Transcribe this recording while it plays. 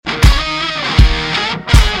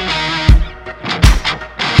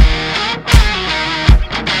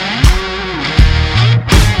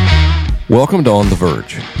Welcome to On The Virg.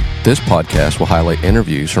 This podcast will highlight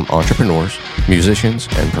interviews from entrepreneurs, musicians,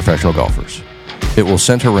 and professional golfers. It will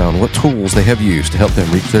center around what tools they have used to help them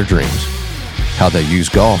reach their dreams, how they use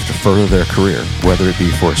golf to further their career, whether it be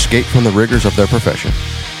for escape from the rigors of their profession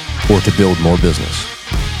or to build more business,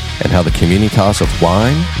 and how the communitas of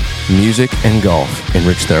wine, music, and golf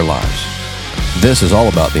enrich their lives. This is all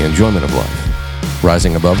about the enjoyment of life,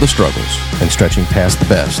 rising above the struggles and stretching past the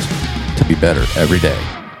best to be better every day.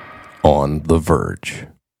 On The Virg.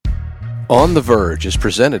 On The Virg is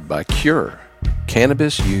presented by Cure,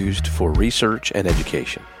 cannabis used for research and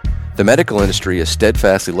education. The medical industry is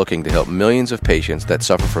steadfastly looking to help millions of patients that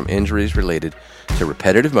suffer from injuries related to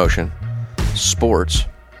repetitive motion, sports,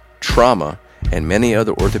 trauma, and many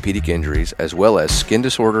other orthopedic injuries, as well as skin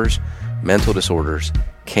disorders, mental disorders,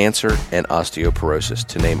 cancer, and osteoporosis,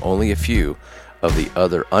 to name only a few of the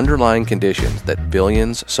other underlying conditions that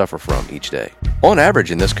billions suffer from each day. On average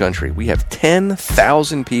in this country, we have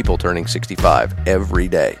 10,000 people turning 65 every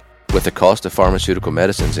day. With the cost of pharmaceutical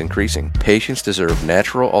medicines increasing, patients deserve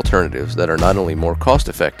natural alternatives that are not only more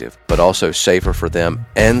cost-effective, but also safer for them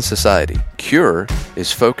and society. Cure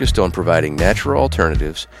is focused on providing natural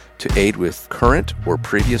alternatives to aid with current or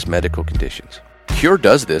previous medical conditions. Cure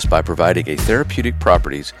does this by providing a therapeutic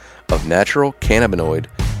properties of natural cannabinoid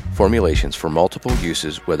formulations for multiple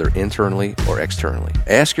uses, whether internally or externally.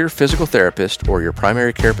 Ask your physical therapist or your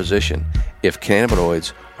primary care physician if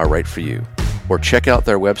cannabinoids are right for you, or check out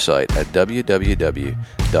their website at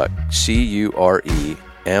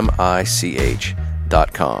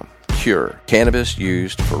www.curemich.com. Cure, cannabis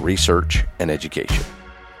used for research and education.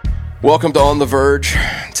 Welcome to On The Virg.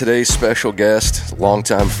 Today's special guest,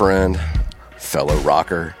 longtime friend, fellow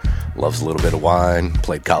rocker, loves a little bit of wine,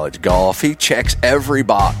 played college golf. He checks every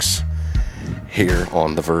box here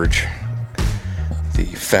on The Virg. The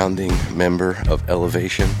founding member of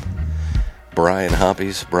Elevation, Brian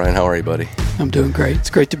Hoppies. Brian, how are you, buddy? I'm doing great. It's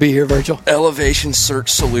great to be here, Virgil. Elevation Search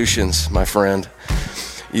Solutions, my friend.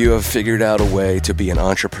 You have figured out a way to be an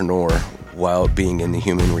entrepreneur while being in the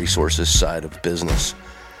human resources side of business.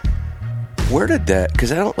 Where did that,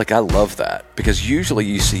 because I love that, because usually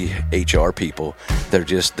you see HR people,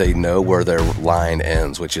 they know where their line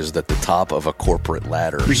ends, which is at the top of a corporate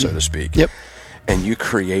ladder, so to speak. Yep. And you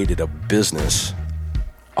created a business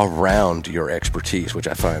around your expertise, which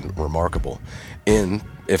I find remarkable.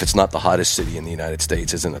 If it's not the hottest city in the United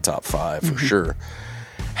States, it's in the top 5 for sure.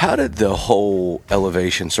 How did the whole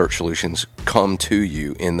Elevation Search Solutions come to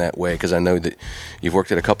you in that way? Because I know that you've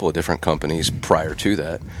worked at a couple of different companies prior to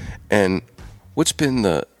that. And what's been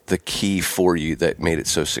the key for you that made it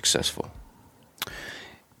so successful?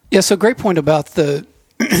 Yeah, so great point about the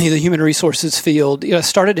human resources field. I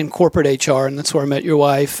started in corporate HR, and that's where I met your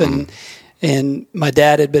wife. And my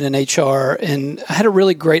dad had been in HR, and I had a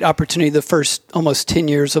really great opportunity the first almost 10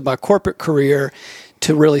 years of my corporate career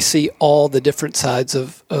to really see all the different sides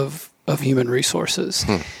of human resources.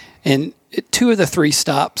 And 2 of the 3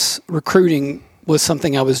 stops, recruiting was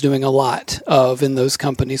something I was doing a lot of in those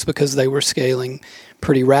companies because they were scaling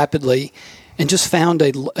pretty rapidly, and just found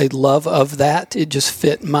a love of that. It just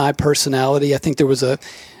fit my personality. I think there was a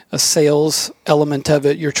sales element of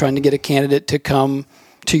it. You're trying to get a candidate to come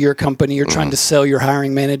to your company. You're trying to sell your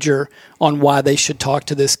hiring manager on why they should talk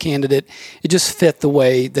to this candidate. It just fit the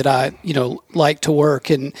way that I, like to work.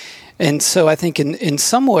 And so I think in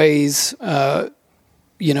some ways,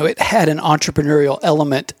 it had an entrepreneurial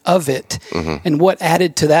element of it. And what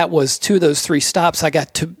added to that was 2 of those 3 stops, I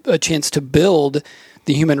got a chance to build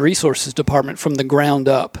the human resources department from the ground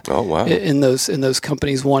up. Oh, wow. In those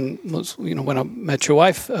companies. One was, when I met your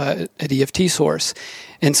wife at EFT Source.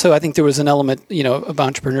 And so I think there was an element, of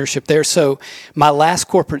entrepreneurship there. So my last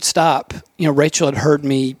corporate stop, Rachel had heard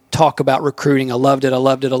me talk about recruiting. I loved it.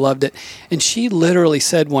 And she literally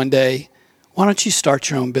said one day, "Why don't you start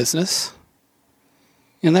your own business?"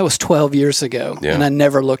 And that was 12 years ago, and I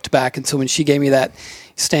never looked back. And so when she gave me that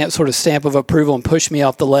stamp of approval and pushed me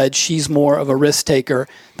off the ledge, she's more of a risk taker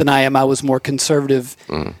than I am. I was more conservative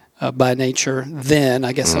by nature then.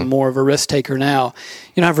 I guess I'm more of a risk taker now.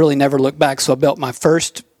 I've really never looked back. So I built my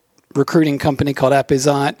first recruiting company called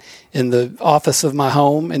Apizant in the office of my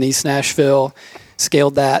home in East Nashville.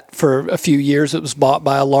 Scaled that for a few years. It was bought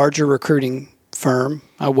by a larger recruiting firm.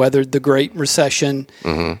 I weathered the Great Recession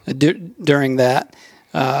during that.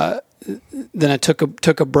 Then I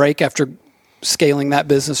took a break after scaling that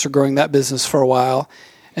business or growing that business for a while.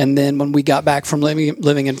 And then when we got back from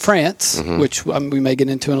living in France, which we may get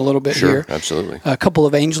into in a little bit here. Sure, absolutely. A couple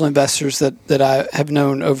of angel investors that I have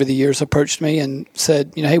known over the years approached me and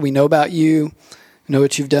said, hey, we know about you, know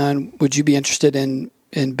what you've done. Would you be interested in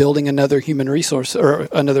in building another human resource or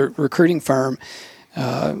another recruiting firm.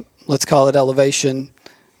 Let's call it Elevation.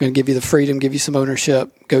 I'm going to give you the freedom, give you some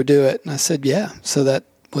ownership, go do it. And I said, yeah. So that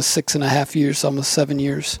was 6.5 years, almost 7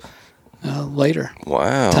 years later.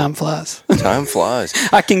 Wow. Time flies. Time flies.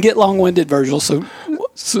 I can get long-winded, Virgil, so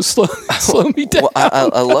slow me down. Well,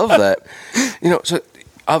 I love that. So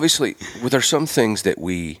obviously, there are some things that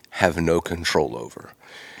we have no control over.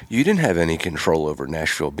 You didn't have any control over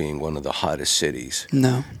Nashville being one of the hottest cities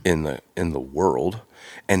in the world.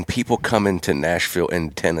 And people come into Nashville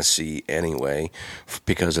and Tennessee anyway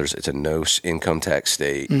because it's a no income tax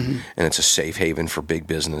state and it's a safe haven for big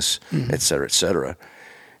business, et cetera, et cetera.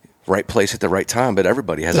 Right place at the right time, but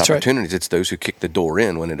everybody has opportunities. Right. It's those who kick the door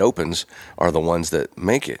in when it opens are the ones that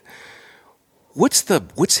make it. What's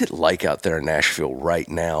it like out there in Nashville right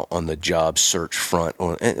now on the job search front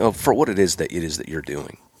for what it is that you're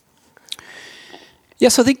doing?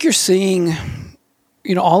 Yes, I think you're seeing,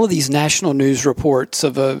 all of these national news reports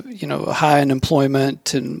of a high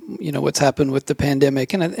unemployment and what's happened with the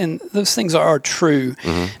pandemic, and those things are true.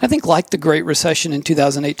 I think like the Great Recession in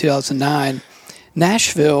 2008, 2009,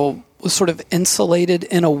 Nashville was sort of insulated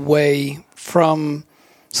in a way from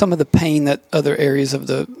some of the pain that other areas of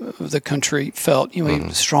the country felt.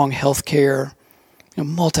 Strong health care,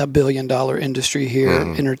 multi-billion-dollar industry here,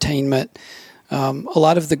 entertainment, a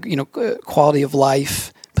lot of the quality of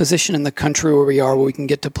life, position in the country where we are, where we can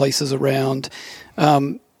get to places around.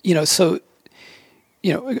 A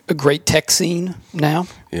great tech scene now.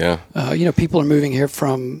 Yeah. People are moving here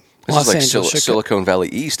from Los Angeles. Silicon Valley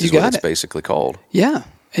East is what it's basically called. Yeah,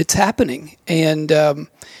 it's happening. And,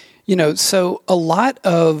 so a lot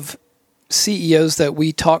of CEOs that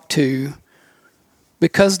we talk to,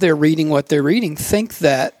 because they're reading what they're reading, think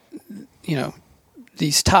that,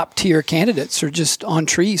 these top tier candidates are just on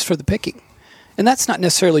trees for the picking. And that's not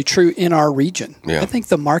necessarily true in our region. Yeah. I think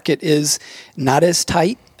the market is not as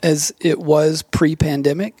tight as it was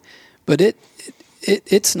pre-pandemic, but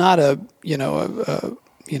it's not I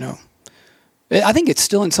think it's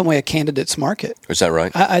still in some way a candidate's market. Is that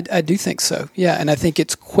right? I do think so. Yeah, and I think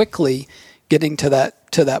it's quickly getting to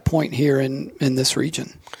that point here in this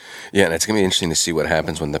region. Yeah, and it's going to be interesting to see what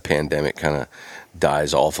happens when the pandemic kind of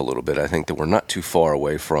dies off a little bit. I think that we're not too far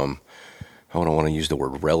away from, I don't want to use the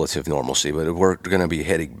word relative normalcy, but we're going to be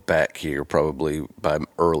heading back here probably by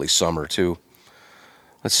early summer to,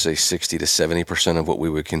 let's say 60 to 70% of what we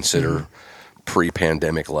would consider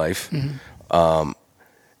pre-pandemic life.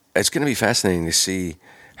 It's going to be fascinating to see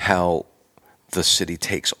how the city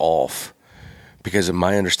takes off, because in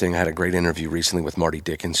my understanding, I had a great interview recently with Marty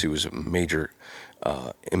Dickens, who was a major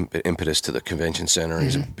impetus to the convention center.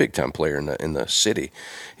 He's a big time player in the city.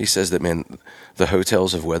 He says that, man, the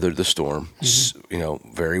hotels have weathered the storm,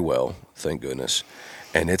 very well, thank goodness,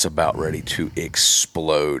 and it's about ready to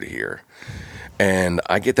explode here. And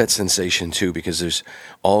I get that sensation too, because there's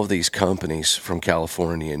all of these companies from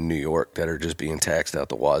California and New York that are just being taxed out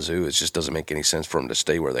the wazoo. It just doesn't make any sense for them to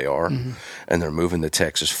stay where they are, and they're moving to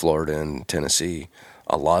Texas, Florida, and Tennessee.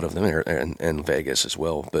 A lot of them, and Vegas as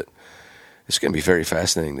well. But it's going to be very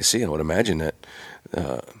fascinating to see. And I would imagine that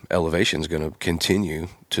Elevation is going to continue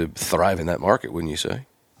to thrive in that market, wouldn't you say?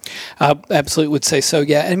 I absolutely would say so,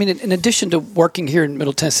 yeah. I mean, in addition to working here in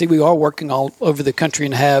Middle Tennessee, we are working all over the country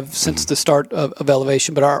and have since the start of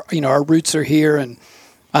Elevation. But our roots are here, and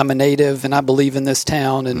I'm a native, and I believe in this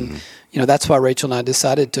town. And, that's why Rachel and I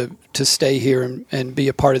decided to stay here and be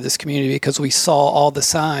a part of this community, because we saw all the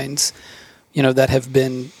signs, that have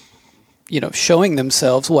been, showing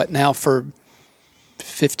themselves, now for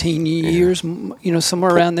 15 years,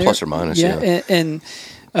 somewhere around there. Plus or minus, yeah. And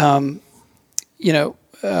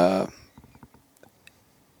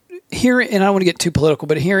hearing, and I don't want to get too political,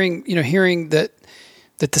 but hearing that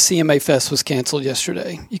the CMA Fest was canceled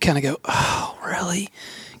yesterday, you kind of go, oh, really?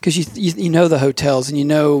 Because you know the hotels, and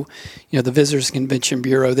the Visitors Convention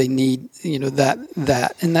Bureau, they need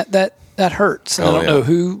that and that hurts. And I don't know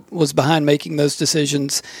who was behind making those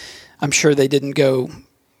decisions. I'm sure they didn't come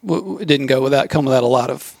without a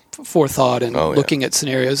lot of forethought and looking at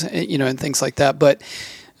scenarios, and things like that. But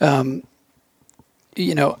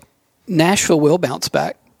Nashville will bounce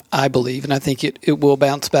back, I believe, and I think it will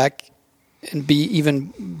bounce back and be even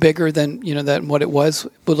bigger than what it was.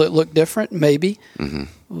 Will it look different? Maybe.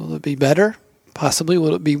 Will it be better? Possibly.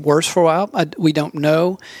 Will it be worse for a while? We don't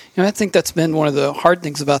know. I think that's been one of the hard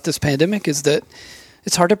things about this pandemic, is that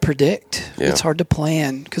it's hard to predict. Yeah. It's hard to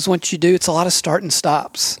plan, because once you do, it's a lot of start and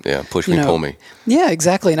stops. Yeah, push me, pull me. Yeah,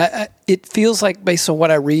 exactly. And it feels like, based on what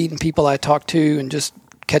I read and people I talk to, and just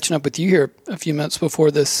catching up with you here a few minutes before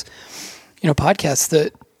this, podcast,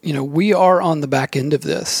 that we are on the back end of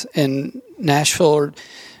this, and Nashville or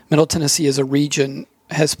Middle Tennessee as a region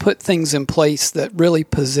has put things in place that really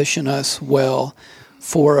position us well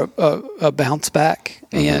for a bounce back.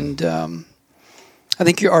 And I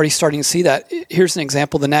think you're already starting to see that. Here's an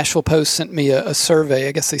example. The Nashville Post sent me a survey.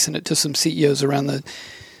 I guess they sent it to some CEOs around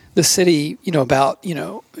the city, about,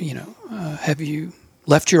 have you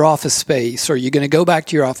left your office space? Or are you going to go back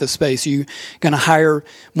to your office space? Are you going to hire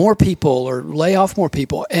more people or lay off more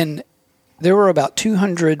people? And there were about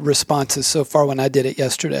 200 responses so far when I did it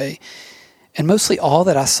yesterday. And mostly all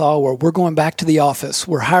that I saw were, we're going back to the office.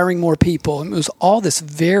 We're hiring more people. And it was all this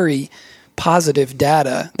very positive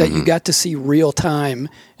data that you got to see real time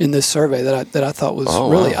in this survey that I thought was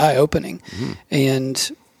really eye-opening.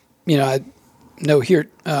 And, I know here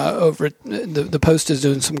over at the Post is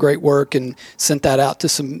doing some great work and sent that out to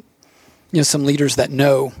some leaders that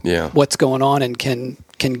know what's going on and can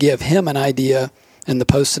give him an idea and the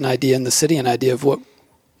Post an idea and the city an idea of what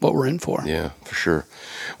we're in for. Yeah, for sure.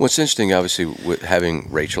 Well, it's interesting, obviously, with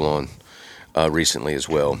having Rachel on recently as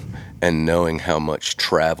well, and knowing how much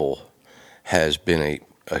travel has been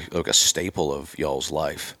a staple of y'all's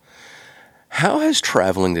life. How has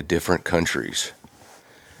traveling to different countries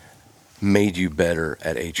made you better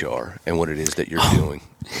at HR and what it is that you're doing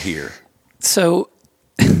here? So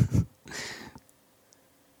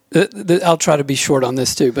I'll try to be short on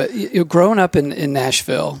this too, but growing up in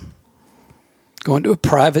Nashville, going to a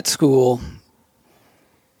private school,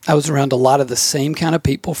 I was around a lot of the same kind of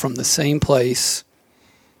people from the same place,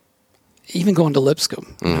 even going to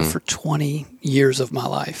Lipscomb for 20 years of my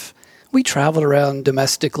life. We traveled around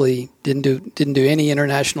domestically, didn't do any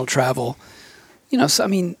international travel. So,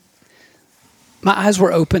 my eyes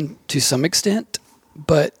were open to some extent,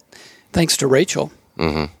 but thanks to Rachel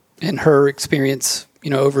and her experience,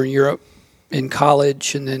 over in Europe in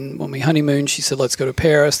college. And then when we honeymooned, she said, let's go to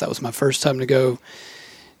Paris. That was my first time to go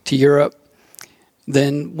to Europe.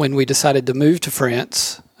 Then when we decided to move to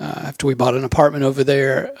France, after we bought an apartment over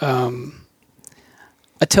there,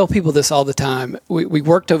 I tell people this all the time. We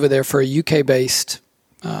worked over there for a UK-based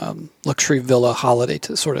luxury villa holiday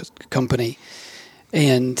sort of company.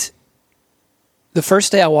 And the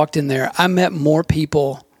first day I walked in there, I met more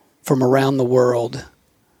people from around the world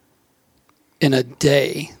in a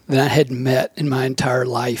day than I had met in my entire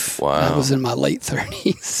life. Wow. I was in my late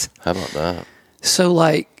 30s. How about that?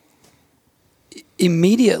 So,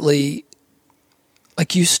 immediately,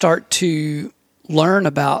 you start to learn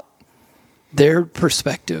about their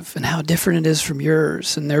perspective and how different it is from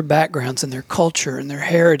yours, and their backgrounds and their culture and their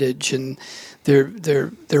heritage and their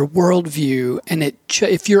worldview. And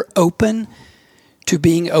if you're open to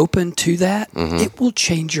being open to that, it will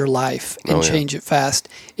change your life and change it fast.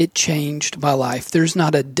 It changed my life. There's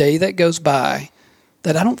not a day that goes by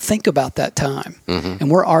that I don't think about that time.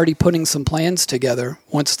 And we're already putting some plans together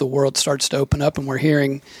once the world starts to open up, and we're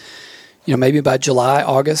hearing, maybe by July,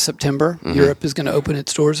 August, September, Europe is going to open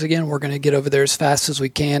its doors again. We're going to get over there as fast as we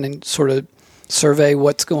can and sort of survey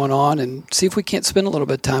what's going on and see if we can't spend a little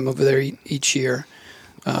bit of time over there each year.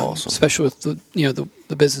 Awesome. Especially with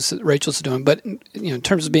the business that Rachel's doing. But in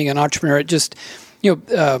terms of being an entrepreneur, it just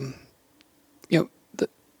the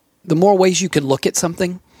more ways you can look at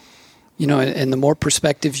something, and the more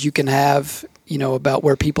perspectives you can have, about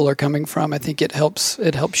where people are coming from, I think it helps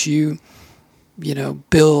you,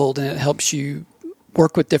 build, and it helps you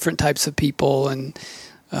work with different types of people, and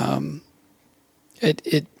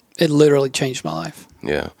it literally changed my life.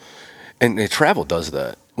 Yeah, and travel does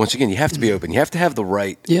that. Once again, you have to be open. You have to have the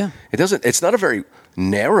right. Yeah. It's not a very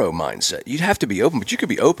narrow mindset. You'd have to be open, but you could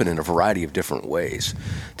be open in a variety of different ways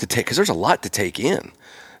to take, because there's a lot to take in.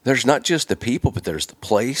 There's not just the people, but there's the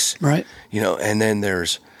place. Right. And then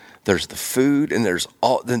there's the food, and there's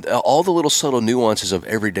all the little subtle nuances of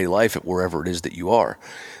everyday life at wherever it is that you are,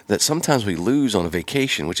 that sometimes we lose on a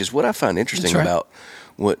vacation, which is what I find interesting about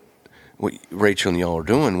what Rachel and y'all are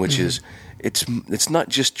doing, which is it's not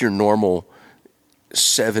just your normal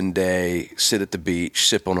 7-day sit at the beach,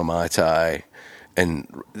 sip on a Mai Tai,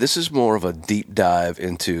 and this is more of a deep dive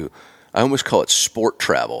into, I almost call it sport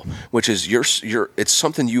travel, which is it's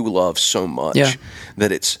something you love so much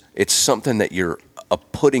that it's something that you're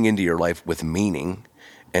putting into your life with meaning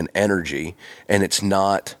and energy, and it's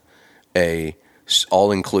not a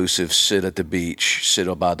all-inclusive sit at the beach, sit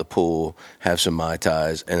by the pool, have some Mai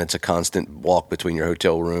Tais, and it's a constant walk between your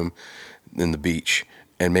hotel room and the beach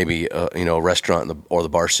and maybe a restaurant or the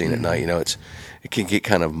bar scene at night. It can get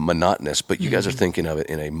kind of monotonous, but you guys are thinking of it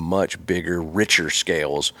in a much bigger, richer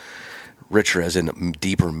scales, richer as in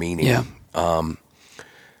deeper meaning. Yeah.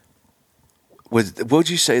 Would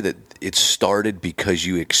you say that it started because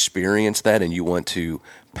you experienced that and you want to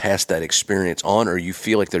pass that experience on, or you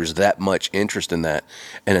feel like there's that much interest in that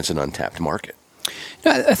and it's an untapped market?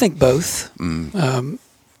 I think both.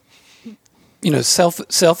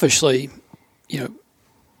 Selfishly,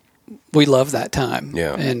 we love that time.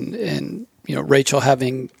 Yeah. And Rachel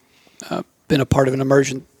having been a part of an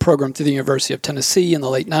immersion program through the University of Tennessee in the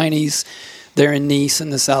late 90s, there in Nice in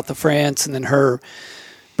the south of France, and then her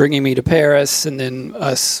bringing me to Paris, and then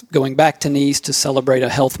us going back to Nice to celebrate a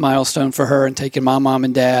health milestone for her and taking my mom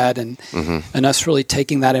and dad, and us really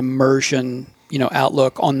taking that immersion,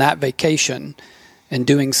 outlook on that vacation and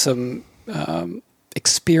doing some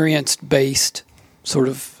experience-based sort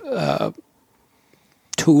of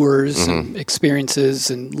tours and experiences,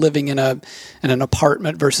 and living in an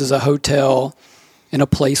apartment versus a hotel in a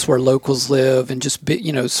place where locals live, and just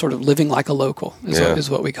sort of living like a local is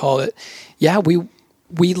what we call it. Yeah,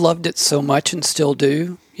 we loved it so much and still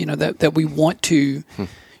do, that we want to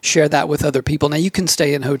share that with other people. Now, you can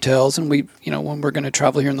stay in hotels, and when we're going to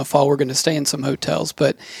travel here in the fall, we're going to stay in some hotels,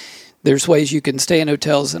 but there's ways you can stay in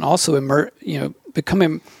hotels and also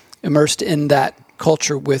become immersed in that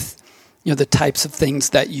culture with, the types of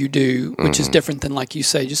things that you do, which is different than, like you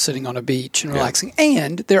say, just sitting on a beach and relaxing.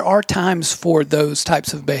 And there are times for those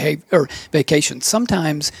types of behavior or vacations.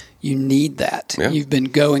 Sometimes you need that. Yeah. You've been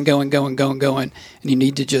going, and you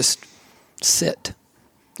need to just sit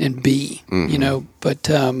and be, But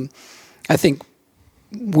I think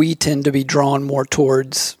we tend to be drawn more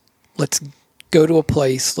towards, let's go to a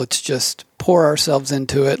place, let's just pour ourselves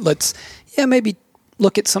into it. Let's, maybe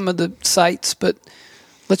look at some of the sites, but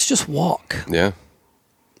let's just walk. Yeah.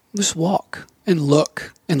 Just walk and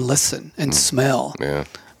look and listen and smell. Yeah.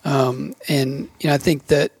 I think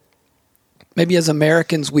that maybe as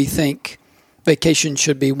Americans, we think vacation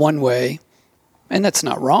should be one way, and that's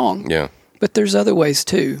not wrong. Yeah. But there's other ways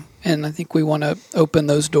too. And I think we want to open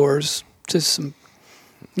those doors to some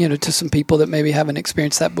people that maybe haven't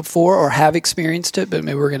experienced that before or have experienced it, but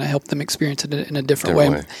maybe we're going to help them experience it in a different way.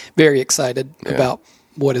 I'm very excited about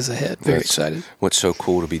what is ahead. Very excited. What's so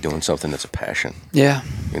cool to be doing something that's a passion. Yeah.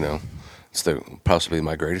 It's possibly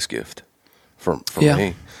my greatest gift for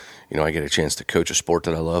me. I get a chance to coach a sport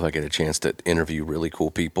that I love. I get a chance to interview really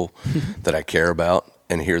cool people that I care about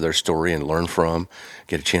and hear their story and learn from.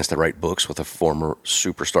 Get a chance to write books with a former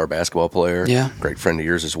superstar basketball player. Yeah. Great friend of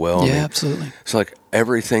yours as well. Yeah, absolutely. It's like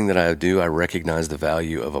everything that I do, I recognize the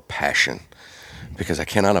value of a passion. Because I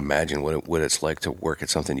cannot imagine what it's like to work at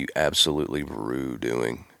something you absolutely rue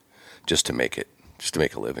doing just to make a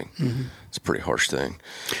living. Mm-hmm. It's a pretty harsh thing.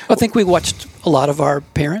 I think we watched a lot of our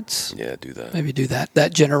parents. Yeah, do that. Maybe do that.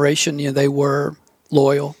 That generation, they were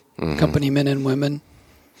loyal company men and women,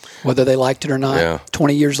 whether they liked it or not. Yeah.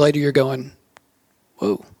 20 years later, you're going,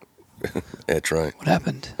 whoa. That's right. What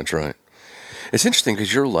happened? That's right. It's interesting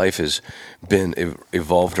because your life has been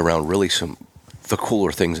evolved around really the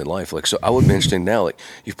cooler things in life. So I would be interested now,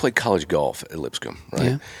 you've played college golf at Lipscomb, right?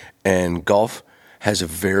 Yeah. And golf has a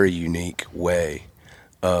very unique way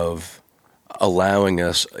of allowing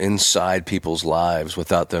us inside people's lives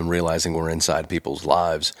without them realizing we're inside people's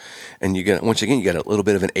lives. And you get a little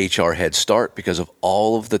bit of an HR head start because of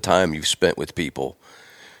all of the time you've spent with people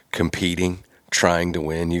competing, trying to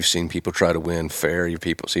win. You've seen people try to win fair. You've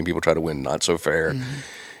seen people try to win not so fair. Mm-hmm.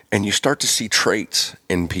 And you start to see traits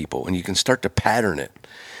in people, and you can start to pattern it.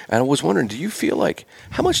 And I was wondering,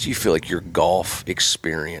 how much do you feel like your golf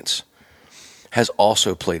experience has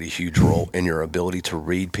also played a huge role in your ability to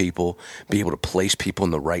read people, be able to place people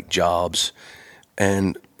in the right jobs,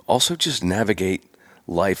 and also just navigate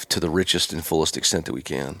life to the richest and fullest extent that we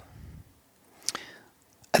can?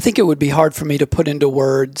 I think it would be hard for me to put into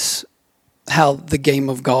words how the game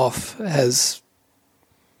of golf has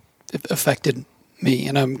affected me,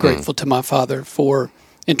 and I'm grateful to my father for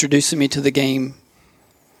introducing me to the game.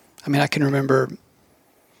 I mean, I can remember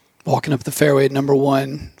walking up the fairway at number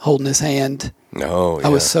one, holding his hand. Oh, yeah. I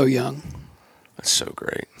was so young. That's so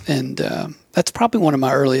great. And that's probably one of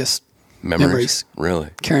my earliest memories.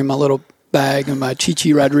 Really? Carrying my little bag and my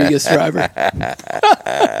Chichi Rodriguez driver.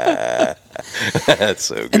 That's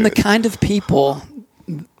so good. And the kind of people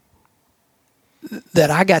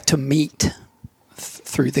that I got to meet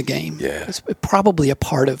through the game. Yeah. It's probably a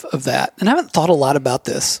part of that. And I haven't thought a lot about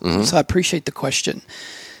this, so I appreciate the question.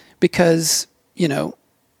 Because, you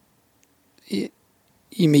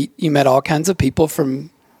met all kinds of people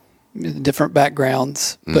from different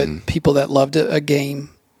backgrounds, but people that loved a game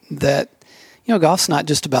that, golf's not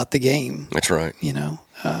just about the game. That's right.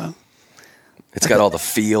 It's got all the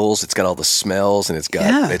feels, it's got all the smells, and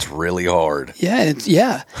it's really hard.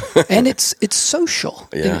 Yeah, and it's social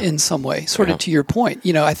in some way. Sort of to your point.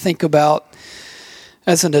 I think about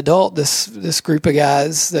as an adult this group of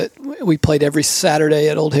guys that we played every Saturday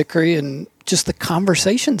at Old Hickory, and just the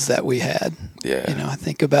conversations that we had. Yeah, I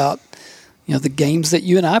think about the games that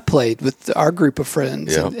you and I played with our group of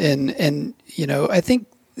friends, and I think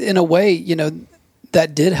in a way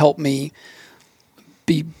that did help me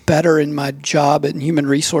be better in my job in human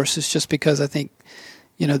resources, just because I think,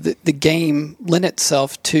 the game lent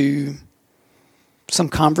itself to some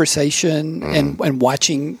conversation and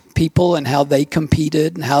watching people and how they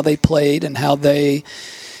competed and how they played and how they,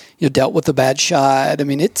 dealt with a bad shot. I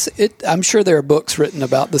mean, I'm sure there are books written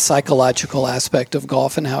about the psychological aspect of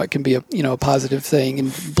golf and how it can be a positive thing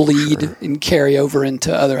and bleed and carry over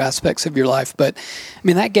into other aspects of your life. But I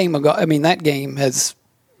mean, that game has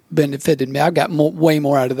benefited me. I've got way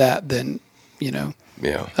more out of that than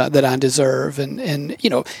that I deserve. And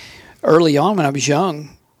early on when I was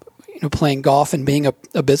young, playing golf and being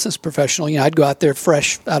a business professional, I'd go out there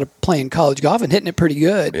fresh out of playing college golf and hitting it pretty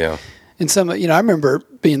good. Yeah. And I remember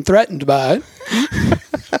being threatened by it.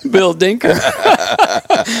 Bill Dinker,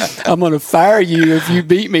 I'm going to fire you if you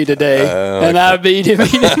beat me today. And I beat him.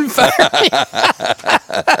 He didn't fire me.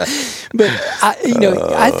 But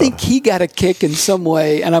I think he got a kick in some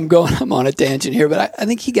way, and I'm on a tangent here, but I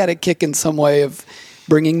think he got a kick in some way of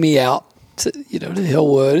bringing me out to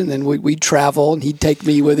Hillwood, and then we'd travel, and he'd take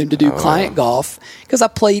me with him to do client golf because I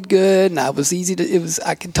played good, and I was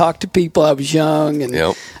I could talk to people. I was young, and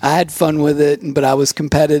I had fun with it, but I was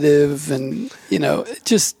competitive, and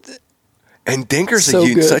just. And Dinker's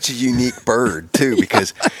such a unique bird too,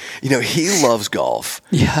 because he loves golf.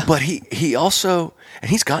 Yeah, but he also, and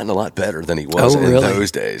he's gotten a lot better than he was in those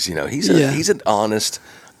days. He's an honest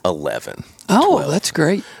 11. Oh, 12, that's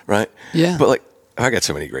great. Right? Yeah. But I got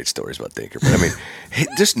so many great stories about Dinker, but I mean,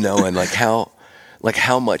 just knowing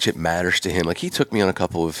how much it matters to him. Like, he took me on a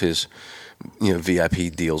couple of his,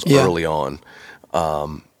 VIP deals early on,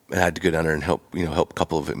 and I had to go down there and help a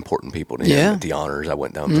couple of important people to him at the honors. I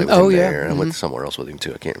went down and played with him there, and I went somewhere else with him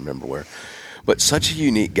too. I can't remember where. But such a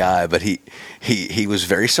unique guy, but he was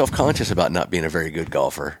very self-conscious about not being a very good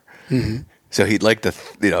golfer. Mm-hmm. So he'd like to,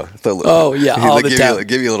 all the time.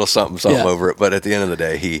 Give you a little something over it. But at the end of the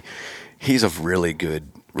day, he's a really good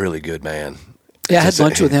man. Yeah, I had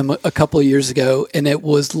lunch with him a couple of years ago, and it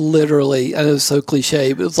was literally, I know it's so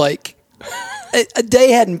cliche, but it was like a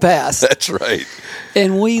day hadn't passed. That's right.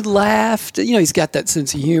 And we laughed. He's got that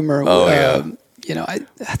sense of humor. I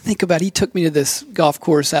think about, he took me to this golf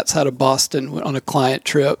course outside of Boston on a client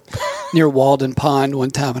trip near Walden Pond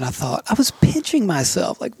one time, and I thought, I was pinching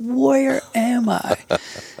myself, like, where am I?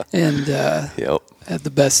 And had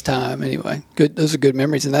the best time. Anyway, good. Those are good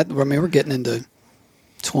memories. And we're getting into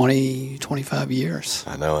 20, 25 years.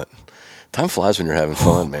 I know it. Time flies when you're having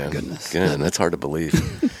fun, man. Goodness. That's hard to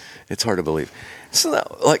believe. It's hard to believe. So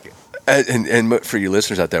now, and for you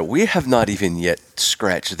listeners out there, we have not even yet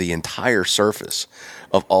scratched the entire surface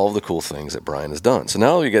of all the cool things that Brian has done. So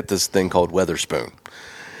now we get this thing called Weatherspoon.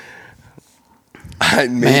 I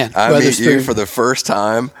meet you for the first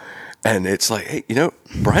time, and it's like, hey,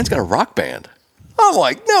 Brian's got a rock band. I'm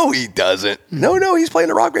like, no, he doesn't. No, he's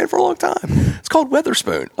playing a rock band for a long time. It's called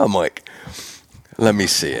Weatherspoon. I'm like, let me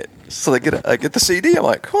see it. So I get the CD. I'm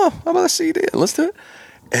like, how about the CD? Let's do it.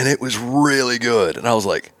 And it was really good. And I was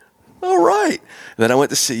like, all right. And then I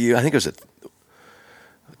went to see you. I think it was at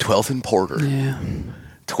 12th and Porter. Yeah.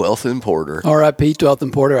 12th and Porter. R.I.P. 12th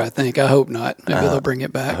and Porter, I think. I hope not. Maybe they'll bring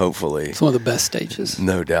it back. Hopefully. It's one of the best stages.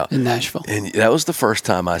 No doubt. In Nashville. And that was the first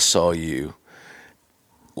time I saw you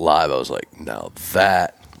live. I was like, now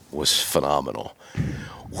that was phenomenal.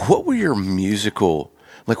 What were your musical,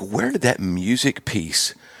 where did that music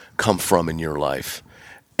piece come from in your life?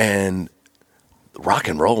 And rock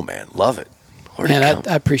and roll, man. Love it. Man,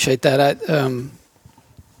 I appreciate that.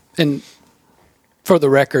 And for the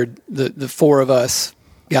record, the four of us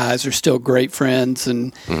guys are still great friends,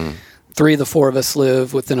 and three of the four of us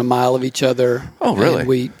live within a mile of each other. Oh, really? And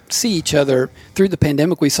we see each other. Through the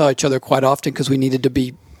pandemic, we saw each other quite often because we needed to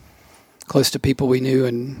be close to people we knew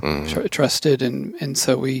and trusted, and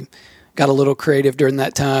so we got a little creative during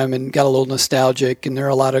that time and got a little nostalgic, and there are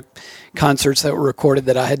a lot of concerts that were recorded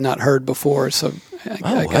that I had not heard before, so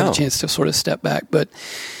I got a chance to sort of step back. But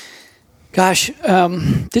gosh,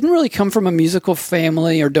 didn't really come from a musical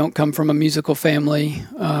family, or don't come from a musical family.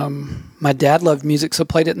 My dad loved music, so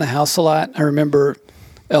played it in the house a lot. I remember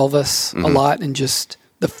Elvis a lot, and just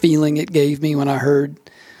the feeling it gave me when I heard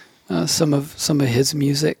some of his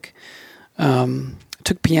music.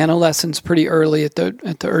 took piano lessons pretty early at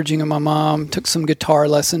the urging of my mom. Took some guitar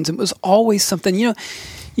lessons. It was always something, I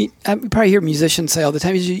probably hear musicians say all the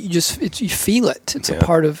time, you feel it. It's a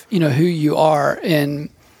part of, who you are. And,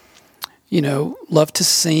 love to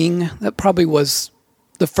sing. That probably was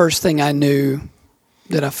the first thing I knew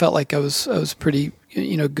that I felt like I was pretty,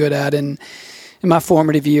 good at. And in my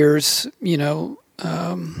formative years,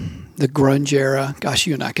 the grunge era, gosh,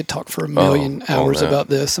 you and I could talk for a million hours about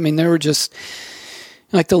this. I mean, there were just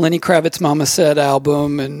like the Lenny Kravitz Mama Said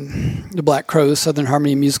album and the Black Crowes Southern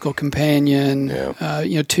Harmony Musical Companion,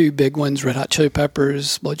 two big ones, Red Hot Chili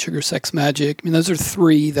Peppers, Blood Sugar Sex Magic. I mean, those are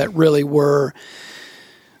three that really were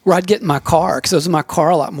where I'd get in my car, because I was in my car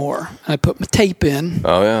a lot more. I'd put my tape in.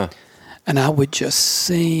 Oh, yeah. And I would just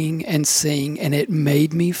sing, and it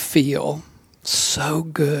made me feel so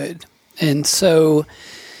good. And so,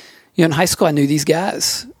 in high school, I knew these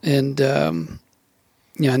guys, and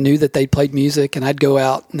I knew that they played music, and I'd go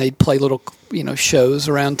out and they'd play little, shows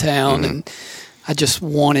around town, and I just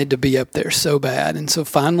wanted to be up there so bad. And so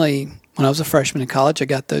finally, when I was a freshman in college, I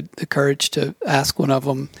got the courage to ask one of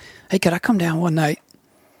them, "Hey, could I come down one night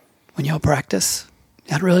when y'all practice?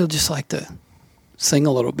 I'd really just like to sing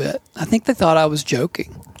a little bit." I think they thought I was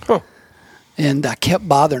joking. Huh. And I kept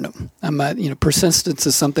bothering them. Persistence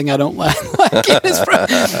is something I don't like.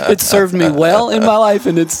 It's served me well in my life,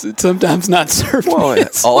 and it's sometimes not served me.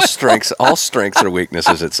 All strengths are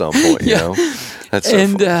weaknesses at some point. That's so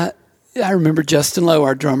fun. I remember Justin Lowe,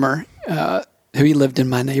 our drummer, who he lived in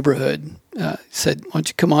my neighborhood, said, "Why don't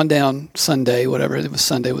you come on down Sunday?" Whatever it was,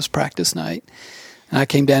 Sunday was practice night, and I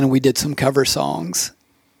came down and we did some cover songs,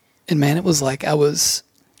 and man, it was like I was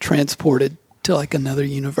transported to like another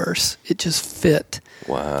universe. It just fit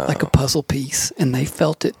like a puzzle piece, and they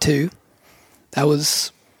felt it too. That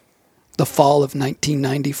was the fall of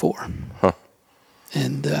 1994. Huh.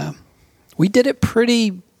 And we did it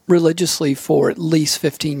pretty religiously for at least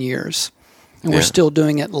 15 years. And we're still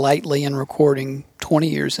doing it lightly and recording 20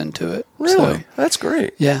 years into it. Really? So, that's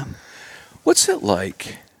great. Yeah. What's it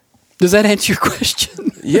like? Does that answer your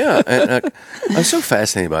question? Yeah, and I'm so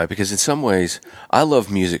fascinated by it because in some ways I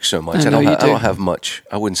love music so much. I don't have much.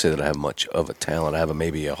 I wouldn't say that I have much of a talent. I have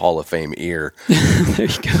maybe a Hall of Fame ear. There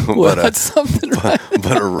you go. Well, that's something, right?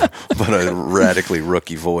 but a radically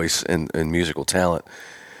rookie voice and musical talent.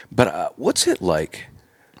 But what's it like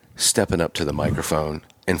stepping up to the microphone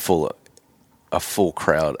and a full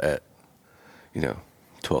crowd at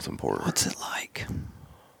 12th and Porter? What's it like?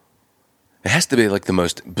 It has to be like the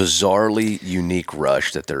most bizarrely unique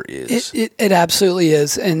rush that there is. It absolutely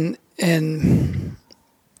is. And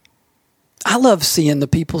I love seeing the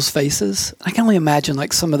people's faces. I can only imagine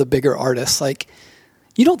like some of the bigger artists, like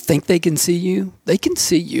you don't think they can see you. They can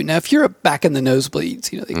see you. Now, if you're back in the nosebleeds,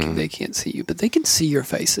 they can't see you, but they can see your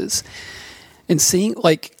faces. And seeing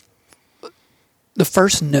like the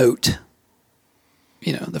first note,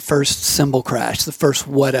 the first cymbal crash, the first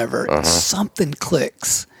whatever, something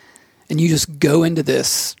clicks. And you just go into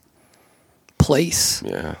this place,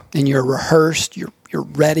 and you're rehearsed, you're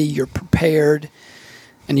ready, you're prepared,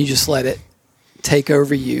 and you just let it take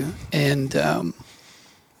over you. And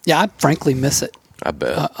I frankly miss it. I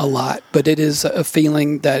bet a lot, but it is a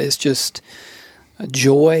feeling that is just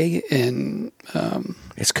joy and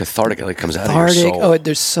it's cathartic. It comes out of your soul. Oh,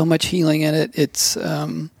 there's so much healing in it. It's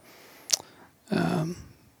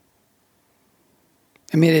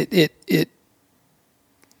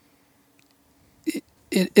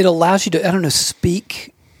It allows you to,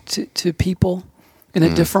 speak to people in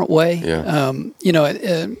a different way. Yeah.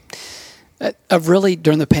 I've really,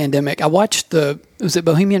 during the pandemic, I watched was it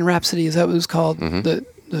Bohemian Rhapsody? Is that what it was called?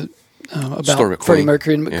 About Freddie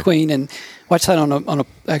Mercury and Queen, and watched that on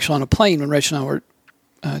a plane when Rachel and I were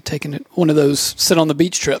taking one of those sit on the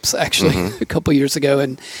beach trips actually a couple years ago.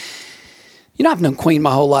 And I've known Queen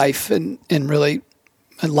my whole life and really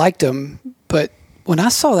I liked them, but when I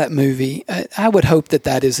saw that movie, I would hope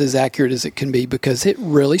that is as accurate as it can be because it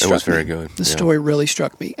really struck me. It was very good. The story really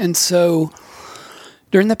struck me. And so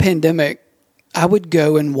during the pandemic, I would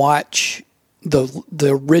go and watch the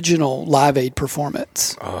original Live Aid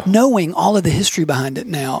performance, knowing all of the history behind it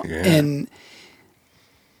now. Yeah. And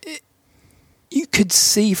you could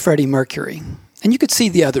see Freddie Mercury, and you could see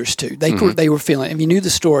the others too. They were feeling it. If you knew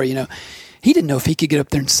the story, he didn't know if he could get up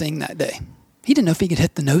there and sing that day. He didn't know if he could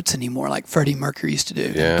hit the notes anymore like Freddie Mercury used to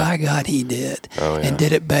do. Yeah. And by God, he did. Oh, yeah. And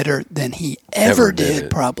did it better than he ever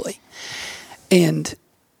did, probably. And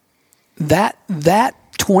that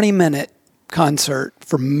 20-minute concert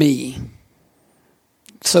for me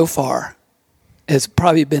so far has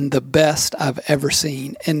probably been the best I've ever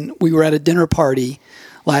seen. And we were at a dinner party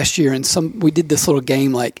last year, and we did this little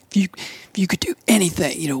game like, if you could do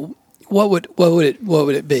anything, what would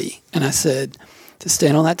it be? And I said, to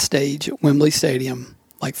stand on that stage at Wembley Stadium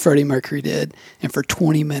like Freddie Mercury did, and for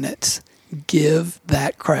 20 minutes give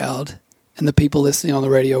that crowd and the people listening on the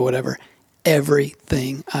radio or whatever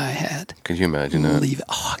everything I had. Could you imagine that? Leave it.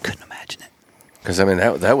 Oh, I couldn't imagine it. Because, I mean,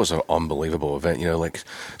 that was an unbelievable event.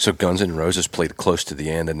 So Guns N' Roses played close to the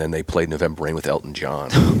end, and then they played November Rain with Elton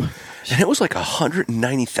John. And it was like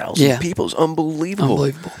 190,000 people. It was unbelievable.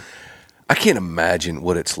 Unbelievable. I can't imagine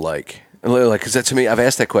what it's like. Because to me, I've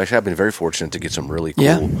asked that question. I've been very fortunate to get some really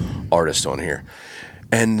cool artists on here.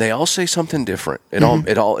 And they all say something different.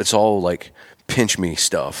 It's all like pinch me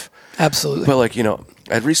stuff. Absolutely. But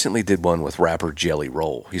I recently did one with rapper Jelly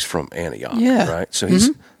Roll. He's from Antioch, right? So he's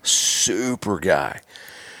super guy.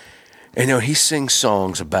 And he sings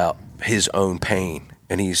songs about his own pain,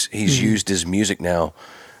 and he's used his music now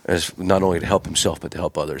as not only to help himself but to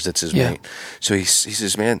help others. That's his main. So he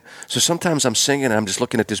says, man. So sometimes I'm singing, and I'm just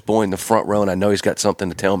looking at this boy in the front row, and I know he's got something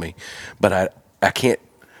to tell me, but I can't.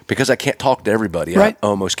 Because I can't talk to everybody, right. I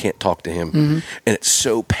almost can't talk to him. And it's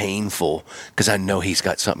so painful because I know he's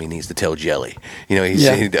got something he needs to tell Jelly.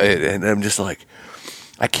 And I'm just like,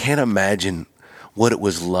 I can't imagine what it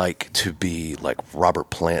was like to be like Robert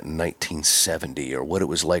Plant in 1970, or what it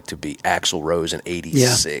was like to be Axl Rose in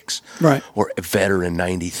 86, right. or Vedder in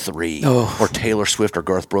 93, or Taylor Swift or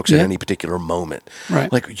Garth Brooks at any particular moment.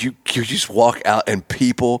 Right. Like you just walk out and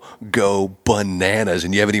people go bananas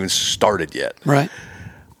and you haven't even started yet. Right.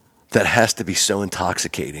 That has to be so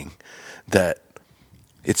intoxicating that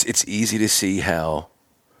it's easy to see how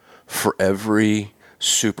for every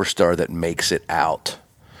superstar that makes it out,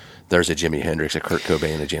 there's a Jimi Hendrix, a Kurt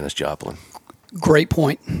Cobain, a Janis Joplin. Great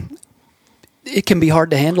point. It can be hard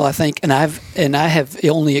to handle, I think, and I have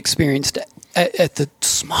only experienced at the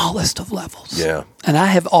smallest of levels. Yeah. And I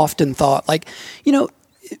have often thought, like,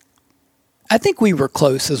 I think we were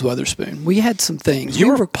close as Weatherspoon. We had some things.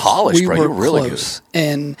 You were polished, right? You were really close.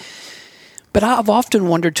 Good. But I've often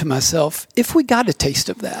wondered to myself, if we got a taste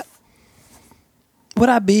of that, would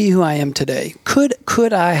I be who I am today?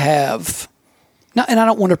 Could I have? Not, and I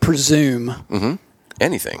don't want to presume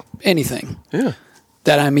anything. Yeah.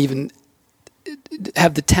 That I'm even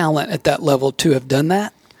have the talent at that level to have done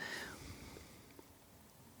that.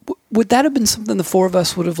 Would that have been something the four of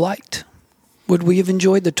us would have liked? Would we have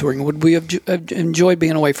enjoyed the touring? Would we have enjoyed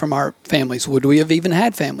being away from our families? Would we have even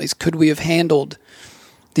had families? Could we have handled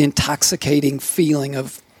the intoxicating feeling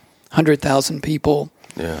of 100,000 people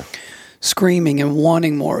screaming and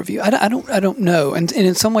wanting more of you? I don't know. And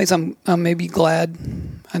in some ways, I'm maybe glad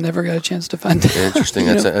I never got a chance to find out. Interesting.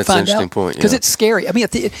 That's an interesting point. Because it's scary. I mean,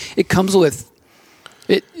 it comes with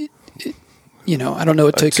it. I don't know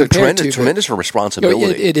what to compare to. Tremendous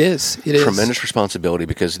responsibility. It is. Tremendous responsibility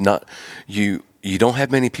because you don't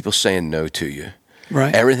have many people saying no to you.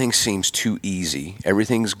 Right. Everything seems too easy.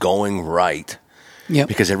 Everything's going right. Yep.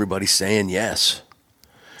 Because everybody's saying yes.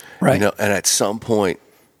 Right. And at some point,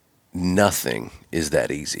 nothing is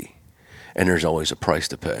that easy, and there's always a price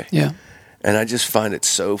to pay. Yeah. And I just find it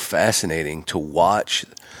so fascinating to watch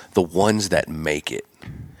the ones that make it.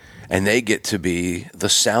 And they get to be the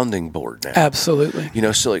sounding board now. Absolutely.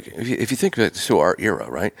 So like if you think of it to our era,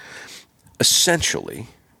 right? Essentially,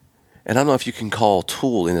 and I don't know if you can call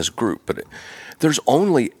Tool in this group, but there's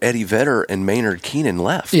only Eddie Vedder and Maynard Keenan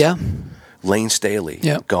left. Yeah. Lane Staley,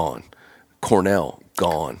 gone. Cornell,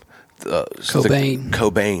 gone.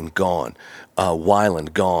 Cobain, gone.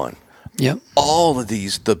 Weiland, gone. Yep. All of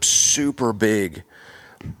these, the super big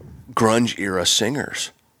grunge era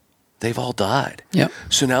singers, they've all died. Yep.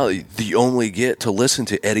 So now you only get to listen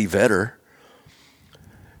to Eddie Vedder,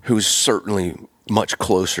 who's certainly much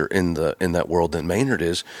closer in that world than Maynard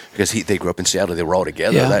is, because they grew up in Seattle. They were all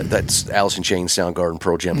together. Yeah. That's Alice in Chains, Soundgarden,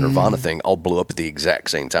 Pearl Jam, Nirvana thing all blew up at the exact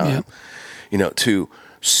same time. Yep. To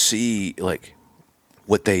see like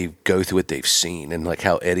what they go through, what they've seen, and like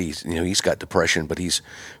how Eddie's, he's got depression, but he's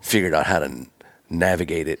figured out how to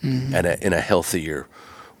navigate it in a healthier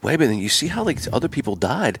way. But then you see how like other people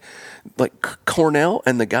died, like Cornell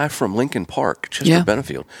and the guy from Lincoln Park, Chester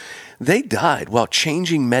Benefield. They died while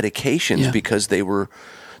changing medications because they were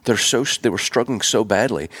struggling so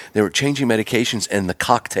badly. They were changing medications, and the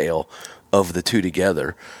cocktail of the two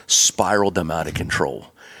together spiraled them out of control.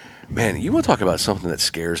 Man, you want to talk about something that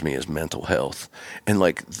scares me is mental health. And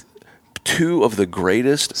like two of the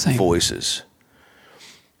greatest voices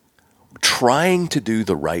trying to do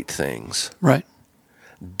the right things. Right.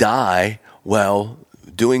 Die while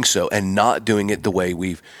doing so and not doing it the way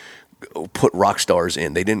we've put rock stars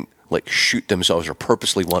in. They didn't like shoot themselves or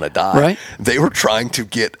purposely want to die. Right. They were trying to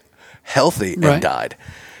get healthy and died.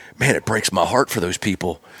 Man, it breaks my heart for those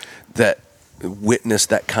people that witness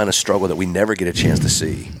that kind of struggle that we never get a chance to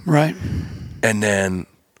see. Right. And then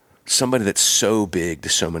somebody that's so big to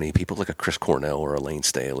so many people, like a Chris Cornell or a Lane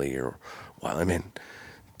Staley, or, wow, I mean,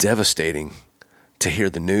 devastating to hear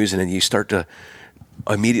the news. And then you start to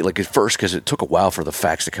immediately, like at first, because it took a while for the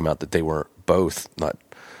facts to come out that they weren't both, not,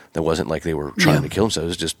 that wasn't like they were trying to kill themselves. It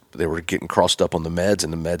was just they were getting crossed up on the meds,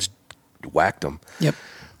 and the meds whacked them. Yep.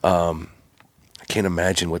 I can't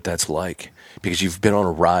imagine what that's like, because you've been on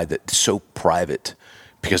a ride that's so private,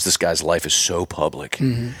 because this guy's life is so public.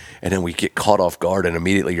 And then we get caught off guard, and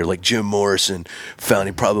immediately you're like, Jim Morrison found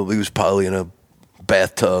he probably was in a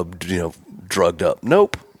bathtub, drugged up.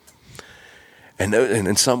 Nope. And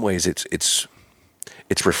in some ways it's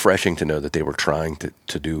refreshing to know that they were trying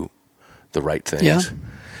to do the right things. Yeah.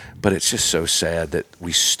 But it's just so sad that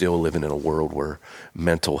we still living in a world where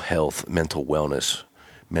mental health, mental wellness,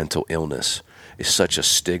 mental illness is such a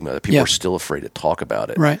stigma that people are still afraid to talk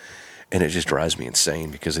about it. Right. And it just drives me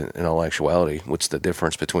insane, because in all actuality, what's the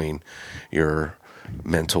difference between your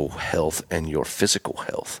mental health and your physical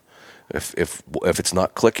health? If it's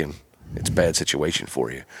not clicking, it's a bad situation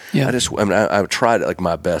for you. Yeah. I tried like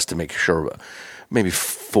my best to make sure maybe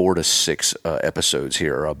 4 to 6 episodes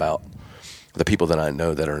here are about the people that I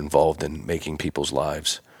know that are involved in making people's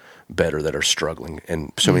lives better, that are struggling.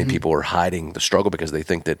 And so many people are hiding the struggle because they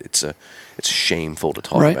think that it's shameful to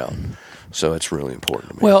talk about. So it's really important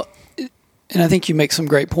to me. Well, and I think you make some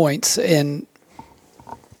great points. And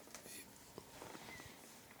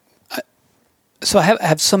so I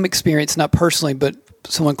have some experience, not personally, but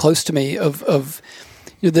someone close to me of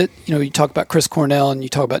you talk about Chris Cornell and you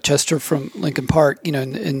talk about Chester from Lincoln Park,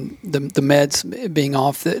 and the meds being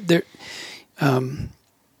off.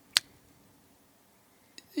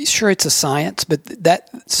 Sure, it's a science, but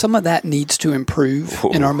some of that needs to improve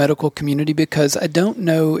in our medical community, because I don't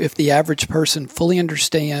know if the average person fully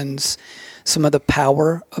understands some of the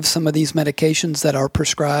power of some of these medications that are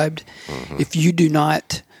prescribed. If you do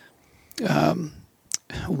not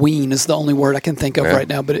wean is the only word I can think of right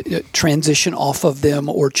now, but transition off of them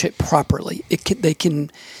or properly, it can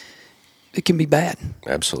be bad.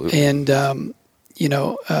 Absolutely. And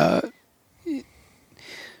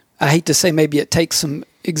I hate to say maybe it takes some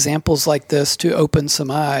examples like this to open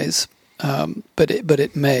some eyes, but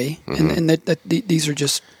it may. And that these are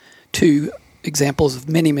just 2 examples of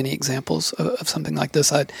many, many examples of something like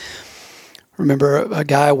this. I remember a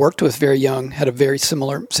guy I worked with very young had a very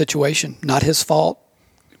similar situation. Not his fault.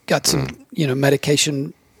 Got some,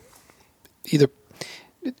 medication. Either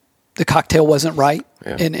the cocktail wasn't right,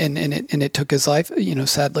 and it took his life.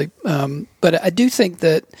 Sadly. But I do think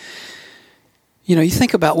that. You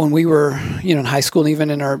think about when we were, in high school, and even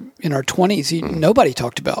in our 20s, nobody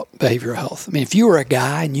talked about behavioral health. I mean, if you were a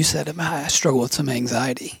guy and you said, I struggle with some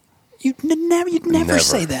anxiety, you'd never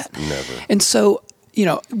say that. Never. And so,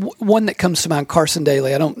 one that comes to mind, Carson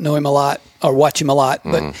Daly. I don't know him a lot or watch him a lot,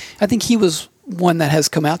 but I think he was one that has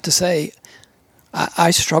come out to say,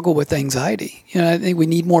 I struggle with anxiety. I think we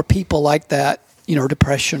need more people like that, or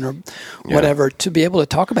depression or whatever, to be able to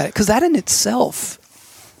talk about it, because that in itself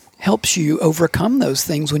helps you overcome those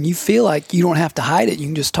things when you feel like you don't have to hide it. You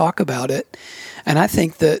can just talk about it. And I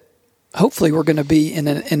think that hopefully we're going to be in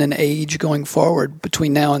an age going forward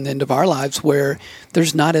between now and the end of our lives where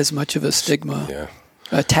there's not as much of a stigma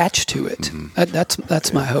attached to it.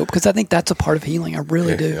 That's my hope, because I think that's a part of healing. I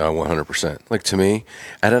really do. 100%. Like, to me,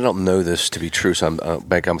 and I don't know this to be true, so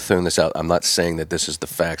I'm throwing this out. I'm not saying that this is the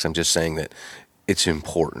facts. I'm just saying that it's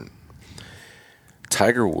important.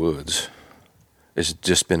 Tiger Woods has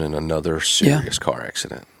just been in another serious car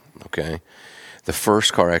accident. Okay, the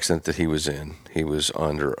first car accident that he was in, he was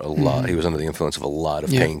under a lot. He was under the influence of a lot of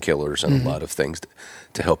painkillers and a lot of things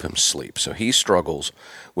to help him sleep. So he struggles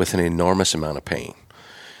with an enormous amount of pain.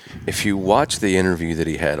 If you watch the interview that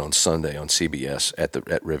he had on Sunday on CBS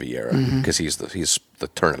at Riviera, because he's the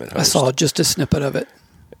tournament host, I saw just a snippet of it.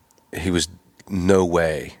 He was no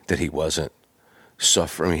way that he wasn't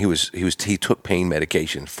suffering. I mean, he took pain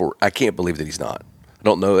medication for. I can't believe that he's not. I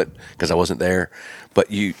don't know it because I wasn't there, but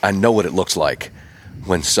I know what it looks like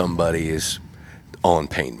when somebody is on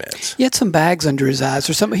pain meds. He had some bags under his eyes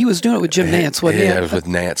or something. He was doing it with Jim Nantz, wasn't he? Yeah, it was with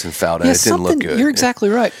Nantz and Fowler. It didn't look good. You're exactly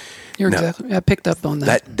right. I picked up on that.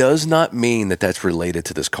 That does not mean that that's related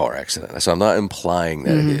to this car accident. So I'm not implying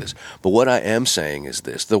that it is. But what I am saying is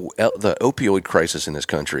this. The opioid crisis in this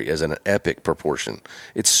country is an epic proportion.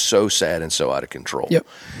 It's so sad and so out of control. Yep.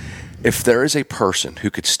 If there is a person who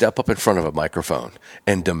could step up in front of a microphone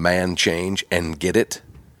and demand change and get it,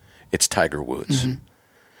 it's Tiger Woods.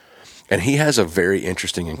 And he has a very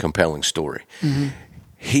interesting and compelling story.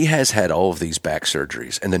 he has had all of these back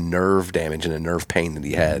surgeries and the nerve damage and the nerve pain that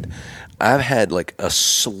he had. I've had like a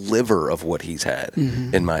sliver of what he's had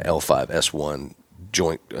in my L5-S1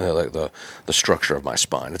 joint, like the structure of my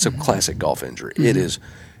spine. It's a classic golf injury. It is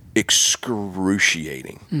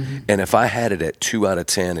excruciating. And if I had it at 2 out of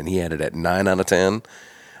 10 and he had it at 9 out of 10,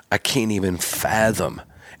 I can't even fathom.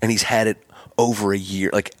 And he's had it over a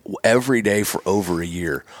year, like every day for over a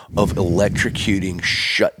year of electrocuting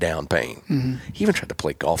shutdown pain. He even tried to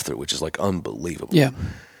play golf through, which is like unbelievable. Yeah.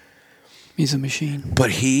 He's a machine.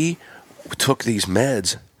 But he took these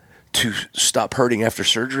meds to stop hurting after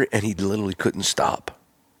surgery, and he literally couldn't stop.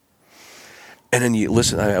 And then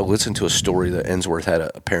I listened to a story that Ensworth had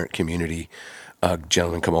a parent community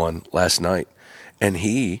gentleman come on last night, and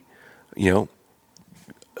he, a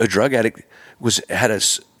drug addict,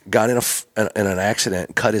 got in an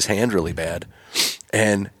accident, cut his hand really bad,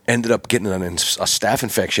 and ended up getting a staph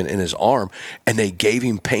infection in his arm, and they gave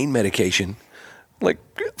him pain medication, like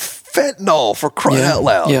fentanyl, for crying out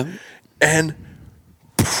loud. Yeah. And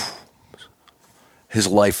his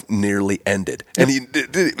life nearly ended. And he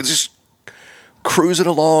was just cruising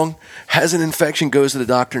along, has an infection, goes to the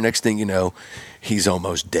doctor. Next thing you know, he's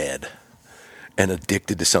almost dead and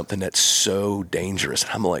addicted to something that's so dangerous.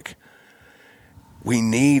 And I'm like, we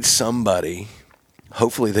need somebody.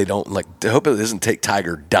 Hopefully they don't hope it doesn't take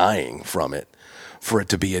Tiger dying from it for it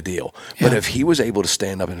to be a deal. Yeah. But if he was able to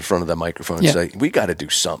stand up in front of the microphone and say, we got to do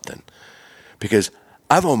something, because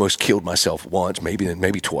I've almost killed myself once, maybe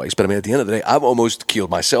twice. But I mean, at the end of the day, I've almost killed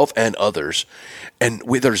myself and others. And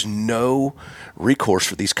there's no recourse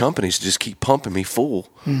for these companies to just keep pumping me full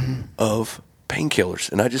of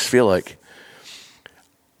painkillers. And I just feel like,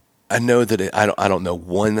 I know that I don't know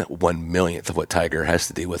 1/1,000,000th of what Tiger has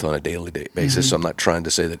to deal with on a daily basis. So I'm not trying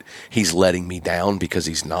to say that he's letting me down, because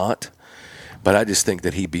he's not. But I just think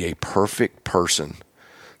that he'd be a perfect person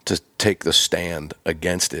to take the stand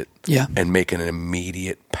against it and make an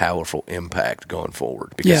immediate, powerful impact going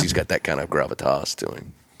forward, because he's got that kind of gravitas to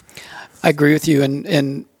him. I agree with you.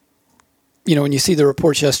 And when you see the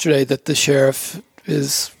reports yesterday that the sheriff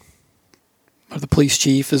or the police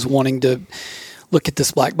chief is wanting to look at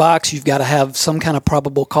this black box, you've got to have some kind of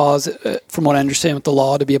probable cause, from what I understand with the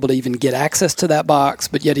law, to be able to even get access to that box,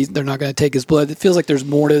 but yet they're not going to take his blood. It feels like there's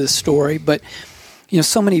more to this story, but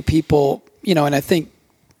so many people, and I think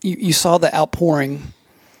you saw the outpouring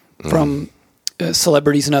from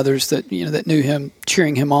celebrities and others that that knew him,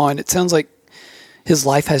 cheering him on. It sounds like his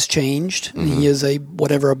life has changed, and he is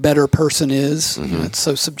whatever a better person is. It's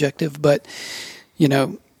so subjective, but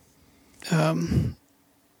it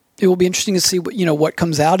will be interesting to see what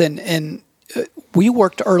comes out. And we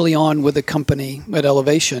worked early on with a company at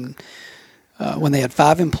Elevation when they had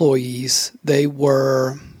 5 employees. They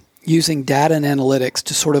were using data and analytics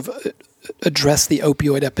to sort of address the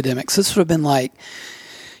opioid epidemic. So this would have been like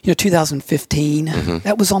 2015.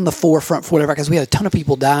 That was on the forefront for whatever, because we had a ton of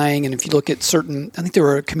people dying. And if you look at I think there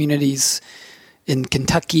were communities in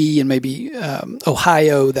Kentucky and maybe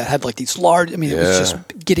Ohio that had like these large, it was just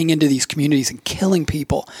getting into these communities and killing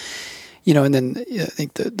people, and then I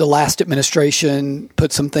think the last administration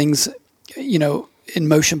put some things, in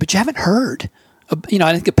motion, but you haven't heard, I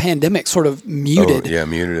think the pandemic sort of muted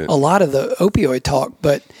it. A lot of the opioid talk,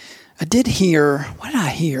 but I did hear, what did I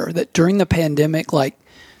hear? That during the pandemic, like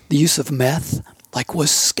the use of meth, was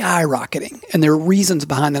skyrocketing. And there are reasons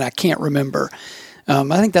behind that I can't remember.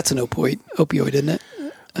 I think that's an opioid, isn't it?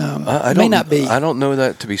 It may not be. I don't know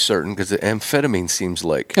that to be certain, because the amphetamine seems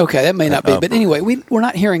like... Okay, that may not be. But anyway, we're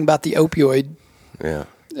not hearing about the opioid. Yeah.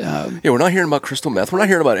 We're not hearing about crystal meth. We're not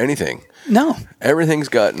hearing about anything. No. Everything's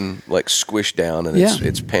gotten squished down, and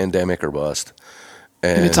it's pandemic or bust.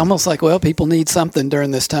 And it's almost like, people need something during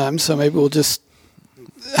this time, so maybe we'll just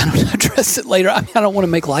address it later. I don't want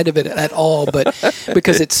to make light of it at all, but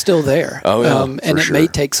because it's still there. Oh, yeah, and it may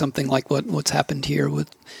take something like what's happened here with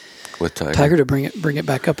Tiger to bring it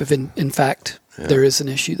back up if in fact there is an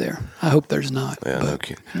issue there. I hope there's not. Yeah,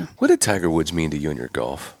 okay. What did Tiger Woods mean to you in your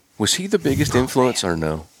golf? Was he the biggest influence or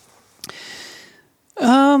no?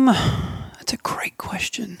 That's a great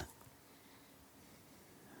question.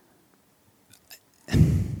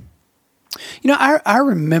 I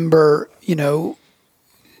remember,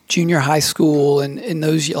 junior high school and in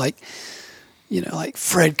those, like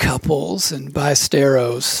Fred Couples and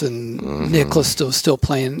Ballesteros and Nicholas still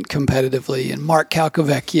playing competitively, and Mark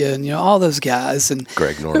Calcavecchia and all those guys, and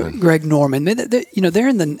Greg Norman. They're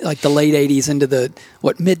in the late '80s into the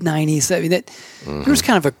mid '90s. I mean, there was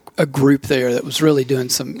kind of a group there that was really doing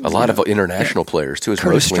a lot of international players too. It's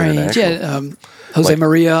Curtis mostly Strange, international. Jose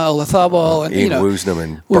Maria Olazabal, and Ian Woosnam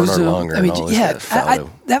and Bernard Longer. I mean, and all this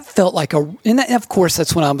that felt like of course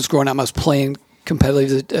that's when I was growing up. I was playing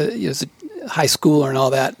competitively as a high schooler and all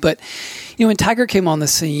that. But when Tiger came on the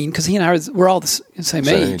scene, because he and I we're all the same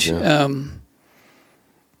age. Yeah.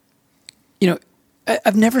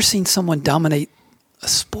 I've never seen someone dominate a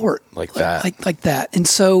sport like that. Like that, and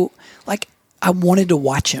so I wanted to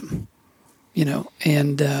watch him.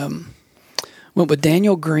 And went with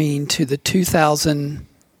Daniel Green to the 2000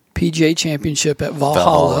 PGA Championship at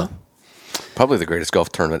Valhalla. Probably the greatest golf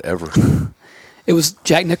tournament ever. It was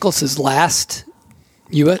Jack Nicklaus's last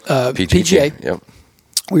PGA. Yep.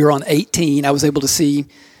 We were on 18. I was able to see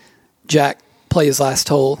Jack play his last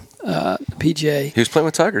hole, PGA. He was playing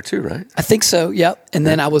with Tiger too, right? I think so, yep. And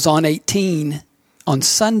then I was on 18 on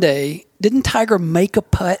Sunday. Didn't Tiger make a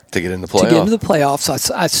putt to get in the playoffs?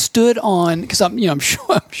 So I stood on, because I'm a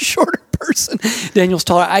shorter person. Daniel's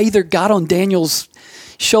taller. I either got on Daniel's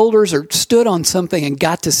shoulders or stood on something and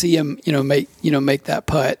got to see him, make that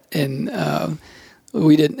putt. And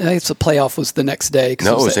we didn't. I think the playoff was the next day.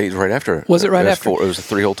 No, it was right after. Was it right after? It was a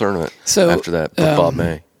 3-hole tournament. So after that, with Bob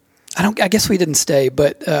May. I guess we didn't stay,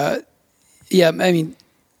 but yeah. I mean,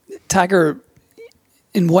 Tiger,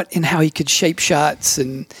 in how he could shape shots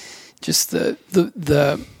and just the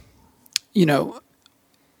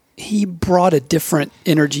he brought a different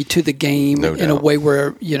energy to the game in a way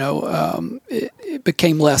where it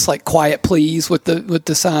became less like quiet please with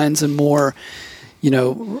the signs and more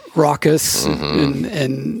raucous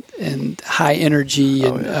and high energy.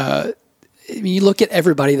 I mean, you look at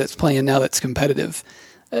everybody that's playing now that's competitive.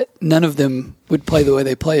 None of them would play the way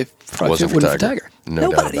they play if it wasn't for Tiger.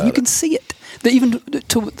 Nobody. You can see it. Even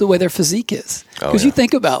to the way their physique is. Because you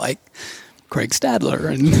think about like Craig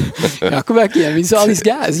Stadler and Calcavecchia. I mean, all these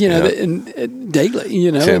guys, and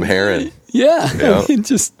Daly, Tim Herron. Yeah. I mean,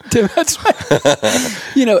 just Tim. That's right.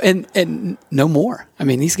 And no more. I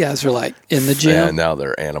mean, these guys are like in the gym. Yeah, now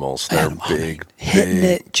they're animals. They're big, hitting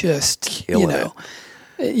it, just killing it.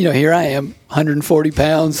 Here I am, 140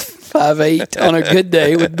 pounds, 5'8", on a good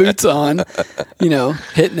day with boots on,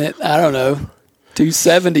 hitting it. I don't know,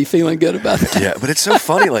 270, feeling good about that. Yeah, but it's so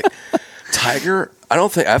funny. Like Tiger, I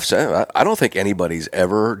don't think anybody's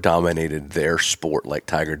ever dominated their sport like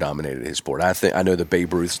Tiger dominated his sport. I know the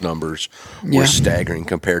Babe Ruth's numbers were staggering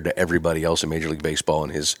compared to everybody else in Major League Baseball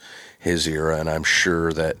in his era, and I'm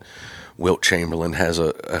sure that Wilt Chamberlain has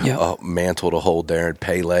a mantle to hold there, and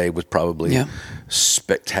Pele was probably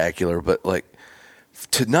spectacular. But like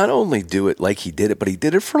to not only do it like he did it, but he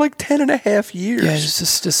did it for like 10 and a half years. Yeah, it's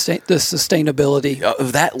just the sustainability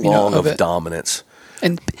of that long of dominance.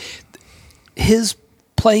 And his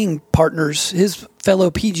playing partners, his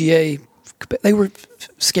fellow PGA, they were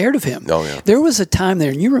scared of him. Oh, yeah. There was a time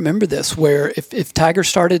there, and you remember this, where if Tiger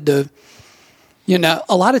started to,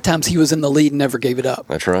 a lot of times he was in the lead and never gave it up.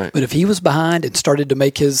 That's right. But if he was behind and started to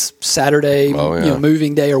make his Saturday,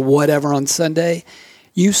 moving day or whatever on Sunday,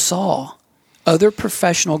 you saw other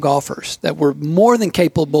professional golfers that were more than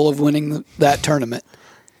capable of winning that tournament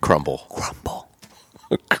crumble.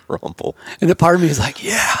 And a part of me is like,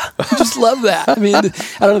 I just love that. I mean, I don't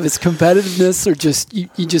know if it's competitiveness or just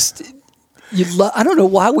I don't know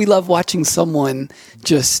why we love watching someone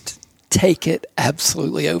just take it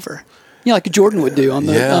absolutely over. Like Jordan would do on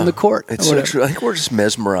the court. It's so true. I think we're just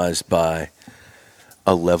mesmerized by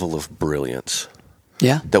a level of brilliance.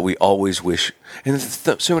 Yeah. That we always wish. And in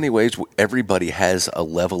so many ways, everybody has a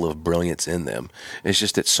level of brilliance in them. It's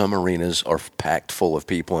just that some arenas are packed full of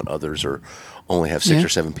people and others only have 6 or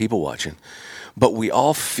 7 people watching. But we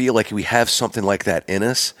all feel like we have something like that in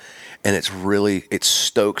us, and it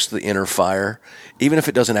stokes the inner fire. Even if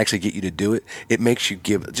it doesn't actually get you to do it, it makes you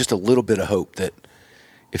give just a little bit of hope that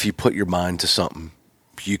if you put your mind to something,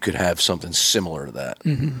 you could have something similar to that.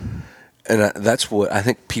 Mm-hmm. And that's what I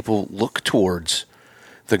think people look towards.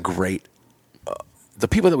 The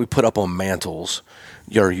people that we put up on mantles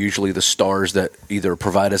are usually the stars that either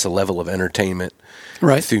provide us a level of entertainment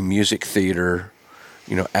through music, theater,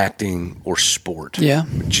 acting, or sport. Yeah,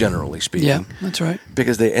 generally speaking. Yeah, that's right.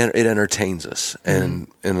 Because it entertains us, and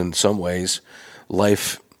in some ways,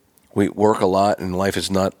 life. We work a lot, and life is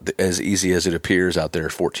not as easy as it appears out there.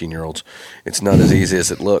 14-year-olds, it's not as easy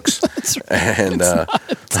as it looks. That's right. And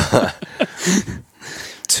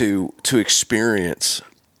to experience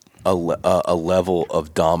a level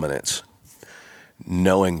of dominance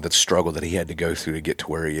knowing the struggle that he had to go through to get to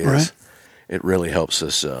where he is, right. it really helps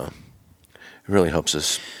us.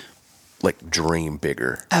 Like dream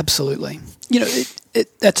bigger. Absolutely.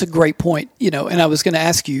 That's a great point. And I was going to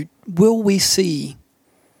ask you, will we see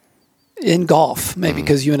in golf, maybe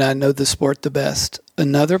because you and I know the sport the best,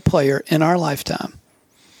 another player in our lifetime?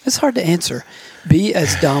 It's hard to answer. Be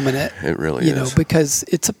as dominant. It really is. Because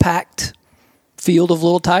it's a packed field of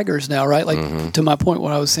little tigers now, right? Like to my point,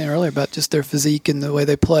 what I was saying earlier about just their physique and the way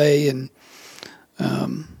they play, and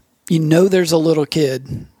there's a little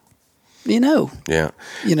kid. Yeah.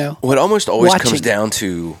 What almost always comes down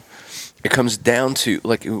to,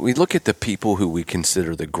 like, we look at the people who we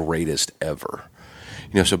consider the greatest ever.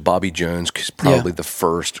 So Bobby Jones is probably the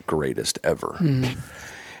first greatest ever. Mm.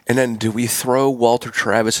 And then do we throw Walter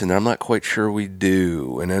Travis in there? I'm not quite sure we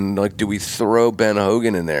do. And then, like, do we throw Ben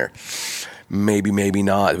Hogan in there? Maybe, maybe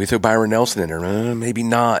not. Do we throw Byron Nelson in there? Maybe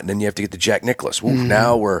not. And then you have to get to Jack Nicklaus. Well,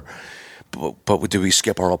 now but do we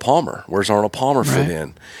skip Arnold Palmer? Where's Arnold Palmer fit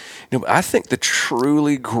in? I think the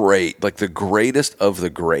truly great, like the greatest of the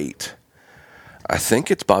great, I think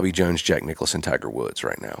it's Bobby Jones, Jack Nicklaus, and Tiger Woods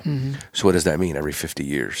right now. Mm-hmm. So what does that mean? Every 50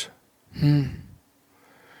 years.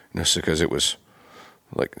 Because it was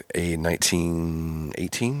like a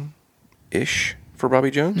 1918-ish for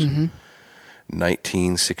Bobby Jones.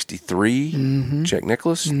 1963, Jack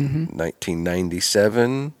Nicklaus.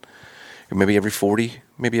 1997, maybe every 40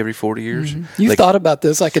 years. You've thought about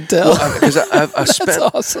this, I can tell. Because I've spent,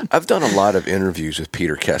 awesome. I've done a lot of interviews with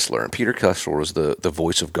Peter Kessler, and Peter Kessler was the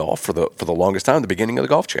voice of golf for the longest time, the beginning of the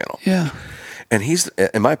Golf Channel. Yeah. And he's,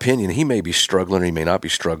 in my opinion, he may be struggling, or he may not be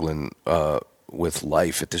struggling with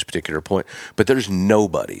life at this particular point, but there's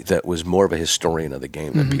nobody that was more of a historian of the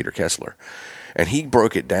game than Peter Kessler. And he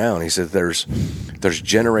broke it down. He said there's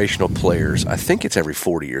generational players. I think it's every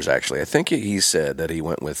 40 years, actually. I think he said that he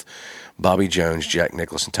went with Bobby Jones, Jack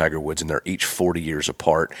Nicklaus, and Tiger Woods, and they're each 40 years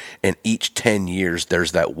apart. And each 10 years,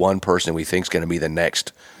 there's that one person we think is going to be the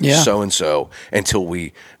next so-and-so, until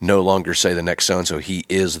we no longer say the next so-and-so. He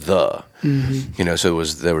is the. So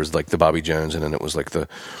there was like the Bobby Jones, and then it was like the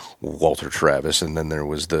Walter Travis, and then there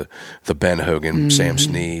was the Ben Hogan, Sam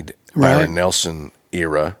Snead, Byron Nelson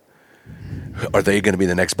era. Are they going to be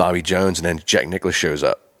the next Bobby Jones? And then Jack Nicklaus shows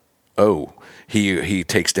up. Oh, he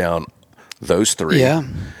takes down those three. Yeah.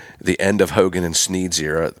 The end of Hogan and Snead's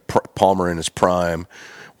era, Palmer in his prime,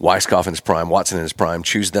 Weiskopf in his prime, Watson in his prime,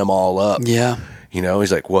 chews them all up. Yeah.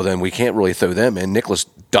 He's like, well, then we can't really throw them in. Nicklaus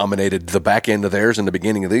dominated the back end of theirs in the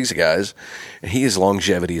beginning of these guys. And his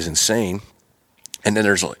longevity is insane. And then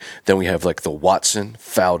we have like the Watson,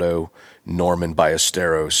 Faldo, Norman,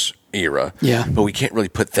 Ballesteros era. Yeah. But we can't really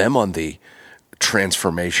put them on the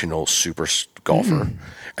transformational super golfer.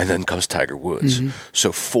 And then comes Tiger Woods.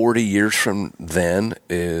 So 40 years from then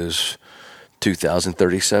is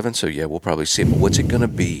 2037. So yeah, we'll probably see it. But what's it going to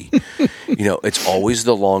be? It's always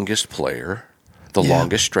the longest player, the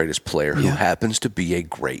longest, straightest player who happens to be a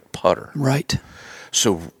great putter. Right.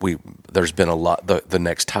 So there's been a lot. The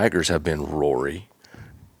next Tigers have been Rory,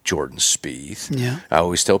 Jordan Spieth. Yeah. I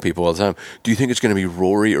always tell people all the time, do you think it's going to be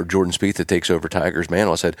Rory or Jordan Spieth that takes over Tiger's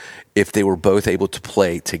mantle? I said, if they were both able to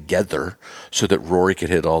play together so that Rory could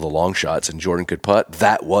hit all the long shots and Jordan could putt,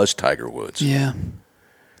 that was Tiger Woods. Yeah.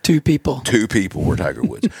 Two people were Tiger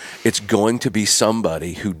Woods. It's going to be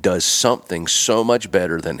somebody who does something so much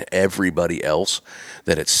better than everybody else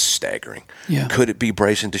that it's staggering. Yeah. Could it be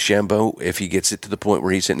Bryson DeChambeau if he gets it to the point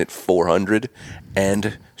where he's hitting it 400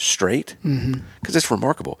 and straight? Because it's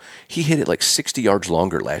remarkable. He hit it like 60 yards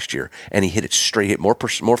longer last year, and he hit it straight, hit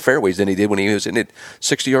more fairways than he did when he was hitting it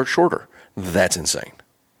 60 yards shorter. That's insane.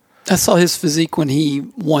 I saw his physique when he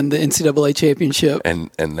won the NCAA championship.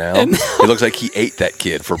 And now it looks like he ate that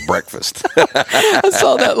kid for breakfast. I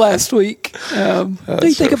saw that last week. What do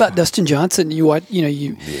you think about Dustin Johnson?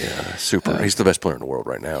 Yeah, super. He's the best player in the world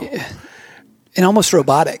right now. Yeah. And almost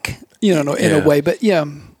robotic, in a way. But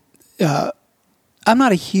I'm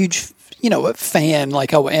not a huge fan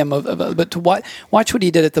like I am but to watch what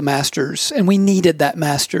he did at the Masters, and we needed that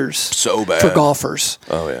Masters so bad for golfers.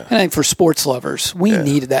 Oh yeah, and I think for sports lovers, we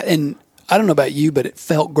needed that. And I don't know about you, but it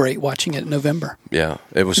felt great watching it in November. Yeah,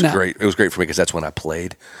 it was great. It was great for me because that's when I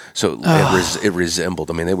played. So it resembled.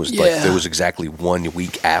 I mean, it was like it was exactly 1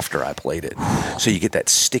 week after I played it. So you get that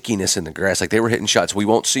stickiness in the grass. Like they were hitting shots we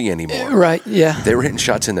won't see anymore. Right. Yeah. They were hitting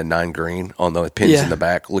shots in the 9 green on the pins in the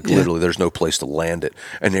back. Literally, there's no place to land it,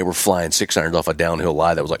 and they were flying 6 irons off a downhill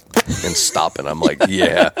lie that was like and stopping. I'm like,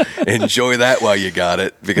 enjoy that while you got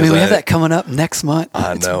it because we have that coming up next month.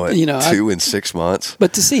 I know it. 2 in 6 months.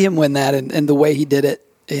 But to see him win that and the way he did it,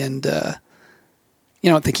 and I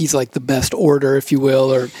don't think he's like the best orator, if you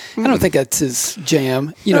will, or I don't think that's his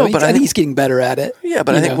jam. But I think he's getting better at it. Yeah,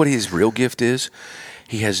 but I think what his real gift is,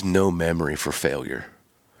 he has no memory for failure.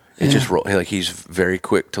 It just he's very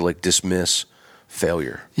quick to like dismiss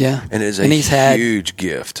failure. Yeah, and it is huge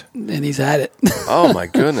gift. And he's had it. Oh my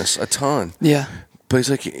goodness, a ton. Yeah. But he's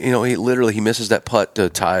like, he misses that putt to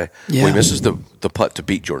tie. Yeah. Well, he misses the putt to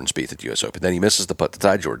beat Jordan Spieth at the U.S. Open. Then he misses the putt to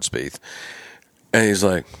tie Jordan Spieth. And he's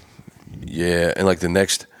like, yeah. And like the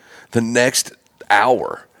next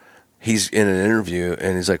hour, he's in an interview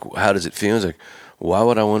and he's like, how does it feel? He's like, why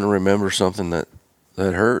would I want to remember something that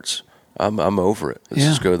hurts? I'm over it. Let's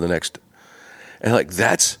just go to the next. And like,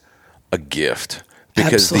 that's a gift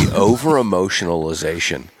because the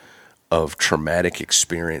over-emotionalization of traumatic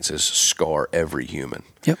experiences scar every human.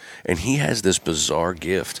 Yep. And he has this bizarre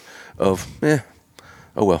gift of, oh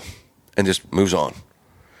well, and just moves on.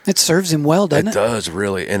 It serves him well, doesn't it? It does,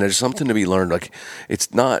 really. And there's something to be learned. Like,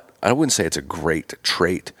 it's not, I wouldn't say it's a great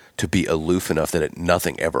trait to be aloof enough that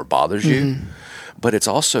nothing ever bothers you, but it's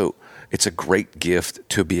also, it's a great gift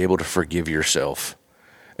to be able to forgive yourself,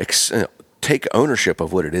 take ownership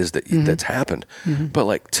of what it is that's happened, but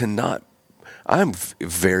like to not, I'm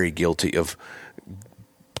very guilty of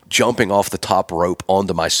jumping off the top rope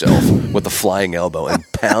onto myself with a flying elbow and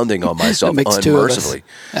pounding on myself unmercifully.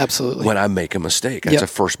 Absolutely. When I make a mistake. That's a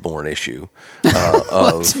firstborn issue.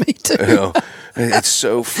 That's me too. It's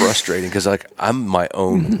so frustrating because like I'm my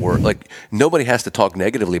own worst. Like nobody has to talk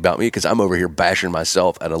negatively about me because I'm over here bashing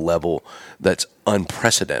myself at a level that's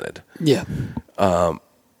unprecedented. Yeah.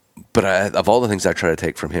 But of all the things I try to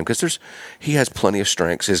take from him, because he has plenty of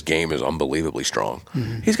strengths. His game is unbelievably strong.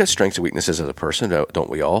 He's got strengths and weaknesses as a person, don't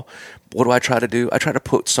we all? What do I try to do? I try to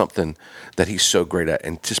put something that he's so great at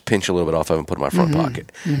and just pinch a little bit off of and put in my front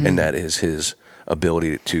pocket. And that is his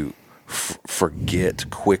ability to forget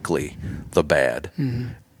quickly the bad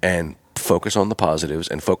and focus on the positives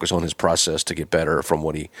and focus on his process to get better from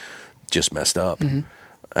what he just messed up.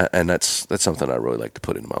 And that's something I really like to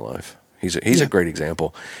put into my life. He's a great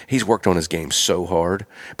example. He's worked on his game so hard,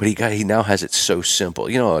 but he now has it so simple.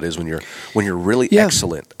 You know how it is when you're really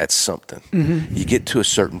excellent at something. You get to a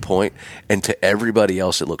certain point, and to everybody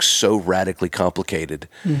else, it looks so radically complicated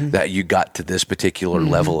that you got to this particular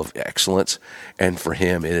level of excellence. And for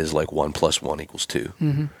him, it is like 1 + 1 =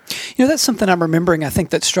 2. That's something I'm remembering. I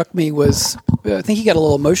think that struck me was I think he got a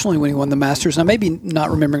little emotional when he won the Masters. And I may be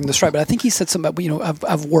not remembering this right, but I think he said something about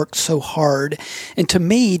I've worked so hard, and to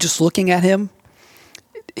me, just looking at him,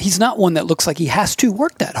 he's not one that looks like he has to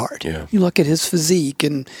work that hard. Yeah. You look at his physique,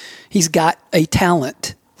 and he's got a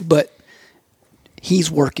talent, but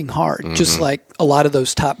he's working hard. Just like a lot of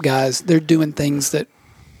those top guys, they're doing things that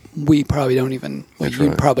we probably don't even,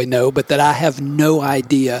 you probably know, but that I have no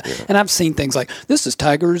idea. Yeah. And I've seen things like, this is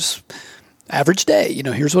Tiger's average day.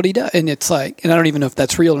 Here's what he does. And it's like, and I don't even know if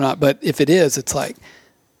that's real or not, but if it is, it's like,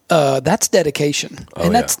 that's dedication.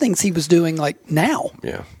 And that's things he was doing like now.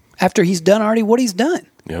 Yeah. After he's done already what he's done.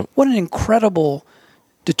 Yep. What an incredible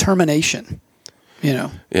determination,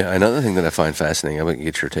 Yeah, another thing that I find fascinating, I'm going to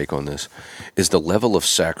get your take on this, is the level of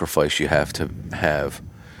sacrifice you have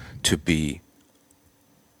to be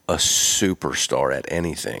a superstar at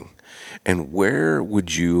anything. And where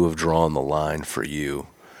would you have drawn the line for you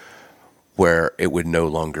where it would no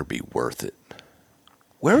longer be worth it?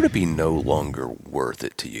 Where would it be no longer worth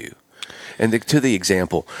it to you? And to the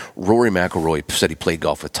example, Rory McIlroy said he played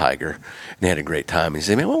golf with Tiger, and they had a great time. And he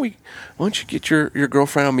said, man, why don't you get your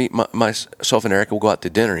girlfriend? I'll meet myself and Erica. We'll go out to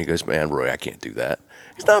dinner. And he goes, man, Rory, I can't do that.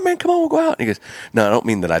 He goes, no, man, come on, we'll go out. And he goes, no, I don't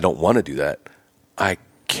mean that I don't want to do that. I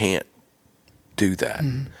can't do that.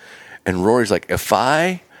 And Rory's like, if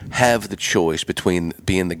I have the choice between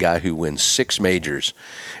being the guy who wins 6 majors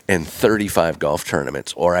and 35 golf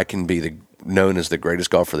tournaments, or I can be known as the greatest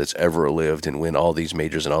golfer that's ever lived and win all these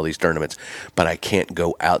majors and all these tournaments, but I can't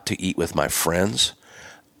go out to eat with my friends,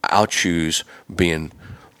 I'll choose being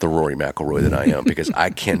the Rory McIlroy that I am, because I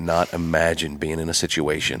cannot imagine being in a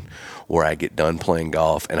situation where I get done playing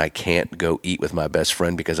golf and I can't go eat with my best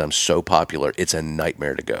friend because I'm so popular. It's a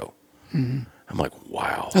nightmare to go. I'm like,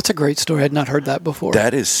 wow. That's a great story. I had not heard that before.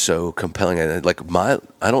 That is so compelling. Like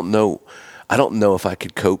I don't know if I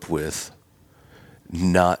could cope with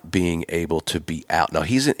not being able to be out. Now,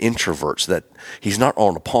 he's an introvert, so that he's not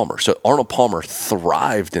Arnold Palmer. So Arnold Palmer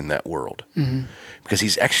thrived in that world because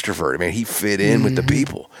he's extroverted. Man, he fit in with the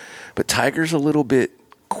people. But Tiger's a little bit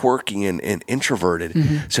quirky and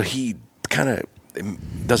introverted, so he kind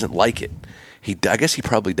of doesn't like it. I guess he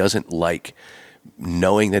probably doesn't like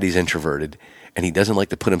knowing that he's introverted, and he doesn't like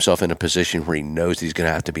to put himself in a position where he knows he's going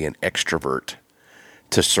to have to be an extrovert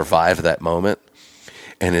to survive that moment.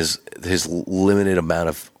 and his limited amount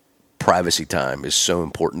of privacy time is so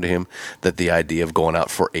important to him that the idea of going out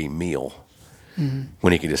for a meal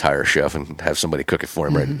when he can just hire a chef and have somebody cook it for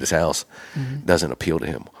him right at his house doesn't appeal to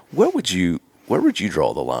him. Where would you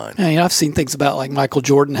draw the line? I've seen things about like Michael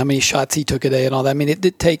Jordan, how many shots he took a day and all that. I mean,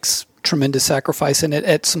 it takes tremendous sacrifice and it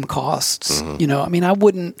at some costs. I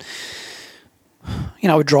wouldn't.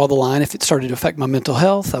 I would draw the line if it started to affect my mental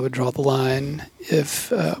health. I would draw the line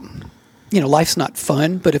if life's not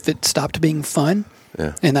fun, but if it stopped being fun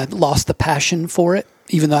and I lost the passion for it,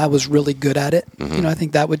 even though I was really good at it, I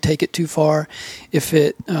think that would take it too far. If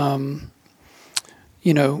it,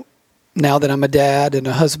 now that I'm a dad and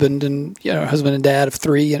a husband and, husband and dad of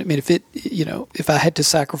 3, and I mean, if I had to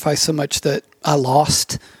sacrifice so much that I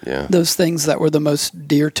lost those things that were the most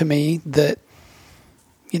dear to me, that,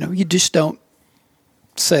 you just don't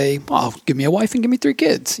say, "Oh, give me a wife and give me 3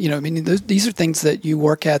 kids." These are things that you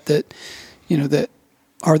work at that, that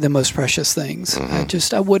are the most precious things.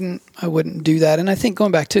 I wouldn't do that. And I think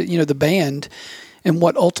going back to, the band and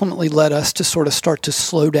what ultimately led us to sort of start to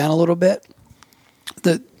slow down a little bit,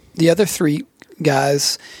 the other 3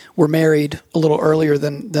 guys were married a little earlier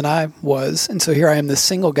than I was. And so here I am, this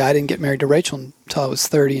single guy. I didn't get married to Rachel until I was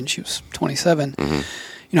 30 and she was 27.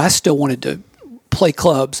 I still wanted to play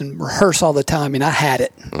clubs and rehearse all the time. I had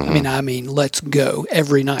it. I mean, let's go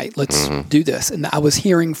every night. Let's do this. And I was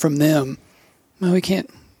hearing from them, "No, we can't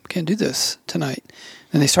do this tonight."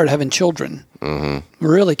 And they started having children. We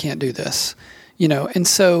really can't do this, And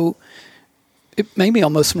so it maybe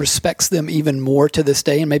almost respects them even more to this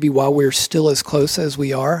day. And maybe while we're still as close as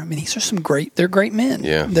we are, I mean, these are they're great men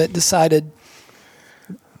that decided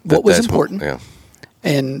what was important.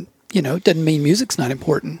 And, it doesn't mean music's not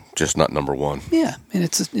important. Just not number one. Yeah. And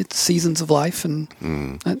it's seasons of life. And,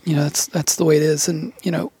 that's the way it is. And,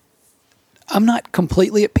 I'm not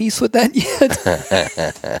completely at peace with that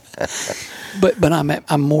yet, but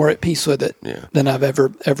I'm more at peace with it than I've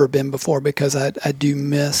ever been before, because I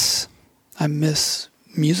miss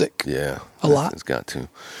music a lot. It's got to.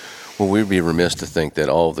 Well, we'd be remiss to think that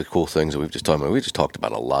all of the cool things that we've just talked about, we just talked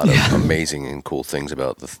about a lot of amazing and cool things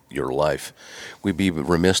about your life. We'd be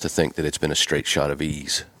remiss to think that it's been a straight shot of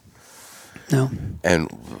ease. No. And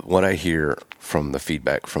what I hear from the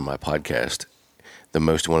feedback from my podcast,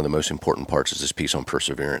 one of the most important parts is this piece on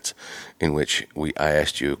perseverance, in which I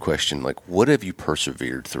asked you a question like, what have you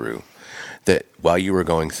persevered through that while you were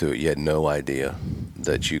going through it, you had no idea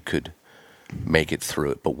that you could make it through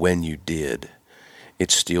it, but when you did, it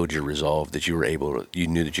steeled your resolve that you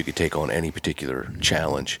knew that you could take on any particular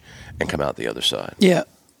challenge and come out the other side. Yeah.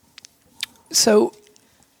 So,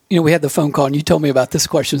 we had the phone call and you told me about this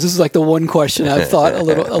question. This is like the one question I've thought a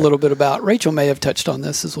little bit about. Rachel may have touched on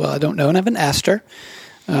this as well. I don't know. And I haven't asked her.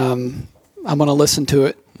 I'm going to listen to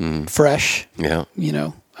it fresh. Yeah.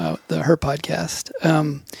 Her podcast.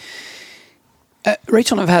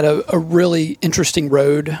 Rachel and I've had a really interesting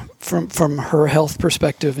road from her health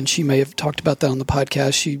perspective, and she may have talked about that on the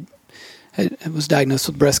podcast. She was diagnosed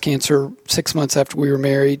with breast cancer 6 months after we were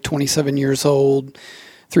married, 27 years old,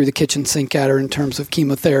 threw the kitchen sink at her in terms of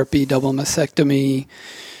chemotherapy, double mastectomy.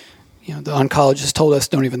 The oncologist told us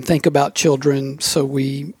don't even think about children, so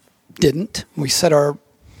we didn't. We set our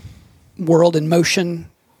world in motion,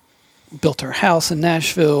 built our house in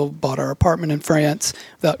Nashville, bought our apartment in France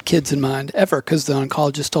without kids in mind ever, because the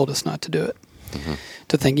oncologist told us not to do it,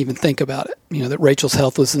 to even think about it. That Rachel's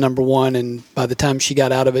health was the number one, and by the time she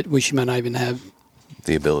got out of it, she might not even have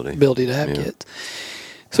the ability to have kids.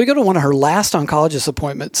 So we go to one of her last oncologist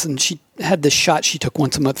appointments, and she had this shot she took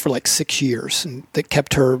once a month for like 6 years, and that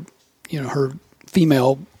kept her, her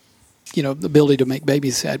female, ability to make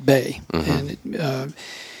babies at bay. And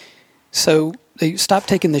so they stopped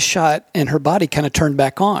taking this shot, and her body kind of turned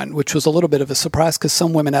back on, which was a little bit of a surprise, because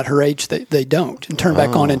some women at her age, they don't, and turn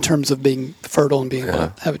back on in terms of being fertile and being able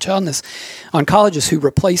to have a child. And this oncologist who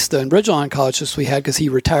replaced the original oncologist we had, because he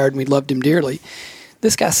retired and we loved him dearly,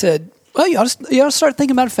 this guy said, "Well, you ought to start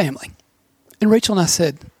thinking about a family." And Rachel and I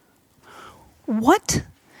said, "What?"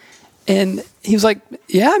 And he was like,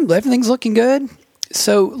 "Yeah, everything's looking good."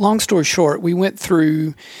 So long story short, we went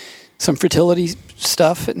through some fertility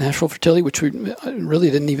stuff at Nashville Fertility, which we really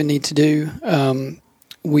didn't even need to do.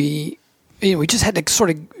 We just had to sort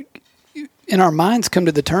of, in our minds, come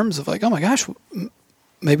to the terms of like, oh my gosh,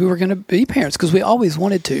 maybe we're going to be parents, because we always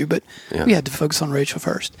wanted to, but we had to focus on Rachel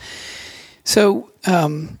first. So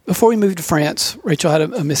before we moved to France, Rachel had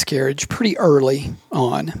a miscarriage pretty early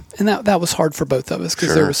on, and that was hard for both of us,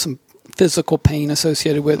 because there was some physical pain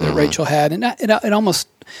associated with it that Rachel had, and it almost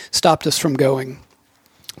stopped us from going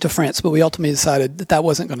to France, but we ultimately decided that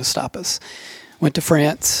wasn't going to stop us. Went to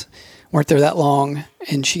France, weren't there that long,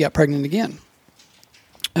 and she got pregnant again,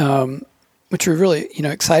 which we're really,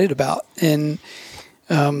 excited about. And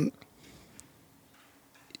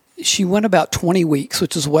she went about 20 weeks,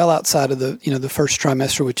 which is well outside of the, the first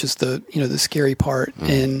trimester, which is the, the scary part.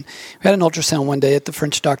 Mm. And we had an ultrasound one day at the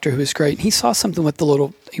French doctor who was great. And he saw something with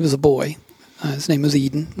he was a boy. His name was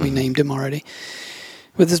Eden. We named him already.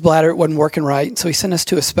 With his bladder, it wasn't working right. So he sent us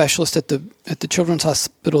to a specialist at the Children's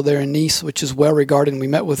Hospital there in Nice, which is well regarded. And we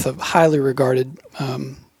met with a highly regarded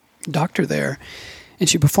doctor there. And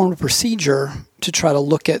she performed a procedure to try to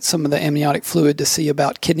look at some of the amniotic fluid to see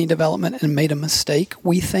about kidney development, and made a mistake,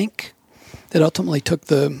 we think, that ultimately took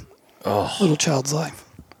the little child's life.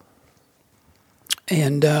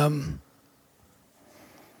 And,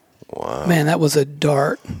 wow. Man, that was a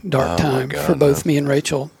dark time for both me and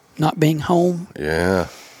Rachel, not being home. Yeah.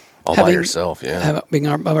 By yourself, yeah.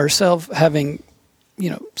 Being by ourselves, having,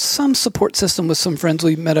 some support system with some friends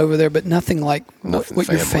we met over there, but nothing like what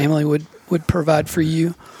your family would provide for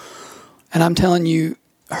you. And I'm telling you,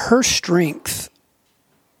 her strength,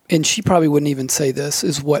 and she probably wouldn't even say this,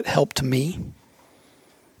 is what helped me.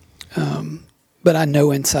 But I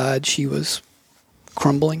know inside she was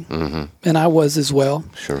crumbling, and I was as well.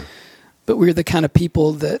 Sure. But we're the kind of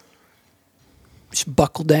people that just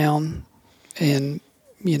buckle down and,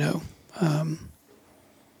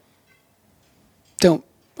 don't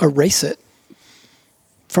erase it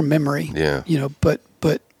from memory. Yeah. But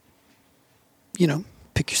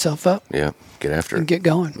pick yourself up. Yeah. Get after it. And get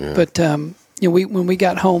going. Yeah. But, when we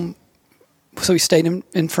got home, so we stayed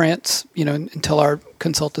in France, until our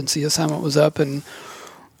consultancy assignment was up, and,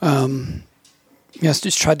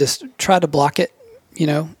 just tried to block it,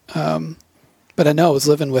 but I know I was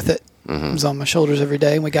living with it. It was on my shoulders every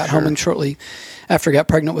day. And we got home, and shortly after I got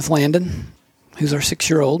pregnant with Landon, who's our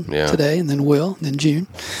 6-year-old today, and then Will, and then June.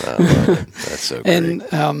 That's so great. And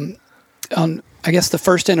on, I guess, the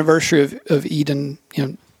first anniversary of Eden,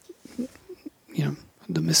 the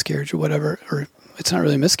miscarriage or whatever, or it's not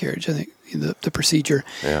really a miscarriage, I think, the procedure.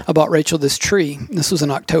 Yeah. I bought Rachel this tree. This was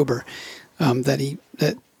in October that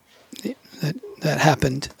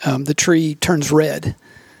happened. The tree turns red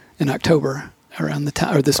in October around the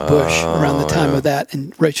time, or this bush around the time of that.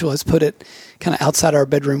 And Rachel has put it kind of outside our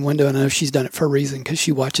bedroom window, and I know she's done it for a reason, because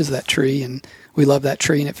she watches that tree, and we love that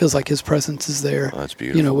tree, and it feels like his presence is there. Oh, that's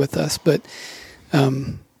beautiful. With us. But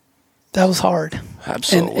that was hard.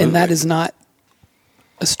 Absolutely. And that is not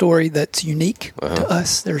a story that's unique to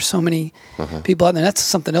us. There are so many people out there. That's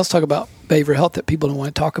something else to talk about behavioral health that people don't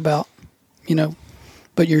want to talk about,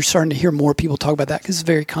 but you're starting to hear more people talk about that, because it's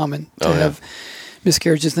very common to have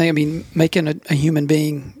miscarriages. I mean, making a human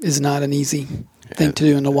being is not an easy thing to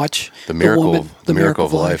do, and to watch the miracle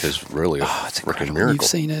of life is really a freaking miracle. You've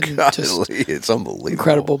seen it. It's unbelievable.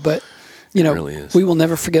 Incredible. But, it really is. We will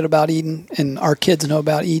never forget about Eden, and our kids know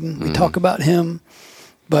about Eden. We talk about him,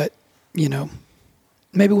 but,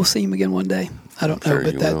 maybe we'll see him again one day. I don't know,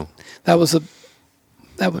 but that was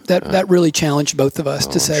that really challenged both of us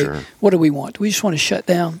to say, what do we want? Do we just want to shut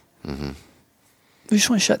down? We just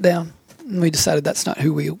want to shut down. And we decided that's not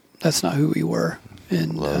who we were.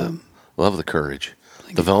 And love the courage,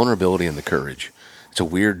 the vulnerability, and the courage. It's a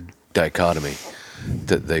weird dichotomy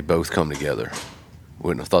that they both come together.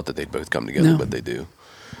 Wouldn't have thought that they'd both come together, but they do.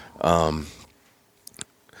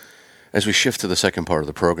 As we shift to the second part of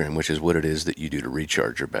the program, which is what it is that you do to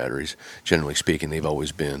recharge your batteries, generally speaking, they've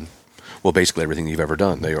always been, basically everything you've ever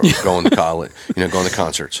done. They are going to college, going to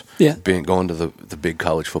concerts, going to the big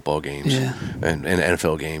college football games and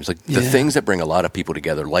NFL games. Like the things that bring a lot of people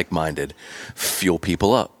together, like-minded, fuel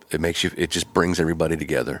people up. It just brings everybody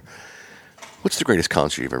together. What's the greatest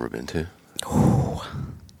concert you've ever been to?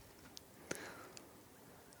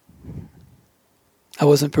 I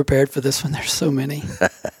wasn't prepared for this one. There's so many.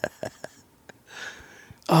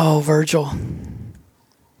 Virgil.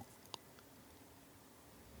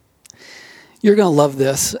 You're going to love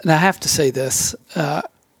this. And I have to say this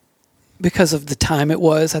because of the time it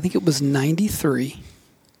was. I think it was 93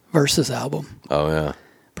 Versus album. Oh, yeah.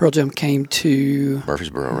 Pearl Jam came to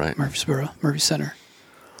Murfreesboro, right? Murphy Center.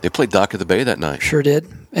 They played Dock of the Bay that night. Sure did.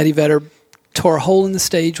 Eddie Vedder tore a hole in the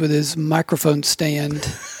stage with his microphone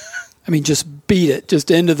stand. Just beat it,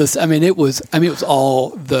 just into this. It was all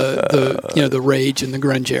the rage and the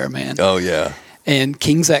grunge era, man. Oh yeah. And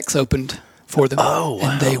King's X opened for them. Oh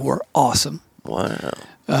wow. And they were awesome. Wow.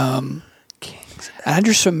 I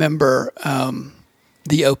just remember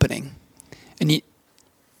the opening, and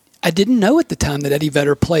I didn't know at the time that Eddie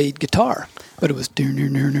Vedder played guitar, but it was you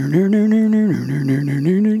know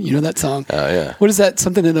that song. Oh yeah. What is that?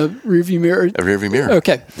 Something in a rearview mirror. A rearview mirror.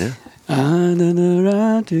 Okay. Yeah.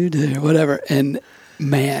 Whatever. And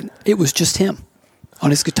man, it was just him on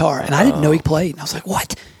his guitar. And I didn't know he played. And I was like,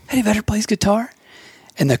 what? Eddie Vedder plays guitar?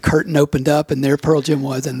 And the curtain opened up, and there Pearl Jam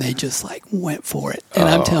was, and they just like went for it. And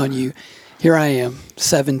I'm telling you, here I am,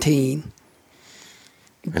 17.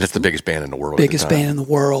 And it's the biggest band in the world. Biggest band in the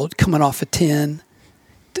world, coming off a 10.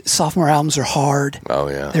 Sophomore albums are hard. Oh,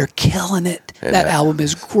 yeah. They're killing it. And that album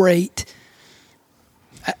is great.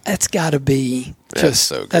 That's got to be just,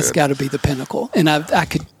 so good. That's got to be the pinnacle. And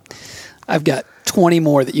I've got 20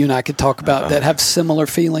 more that you and I could talk about that have similar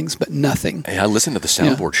feelings, but nothing. Hey, I listened to the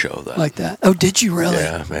soundboard show, though. Like that. Oh, did you really?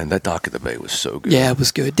 Yeah, man, that Dock at the Bay was so good. Yeah, it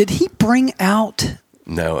was good. Did he bring out...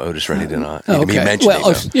 No, Otis Redding did not. Okay. He mentioned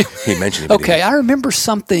it. He mentioned it. Okay, I remember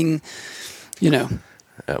something,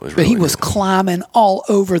 that was but really he was cool. climbing all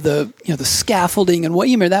over the scaffolding and what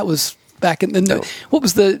you remember that was back in the what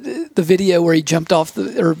was the video where he jumped off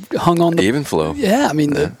or hung on the Even Flow. Yeah, I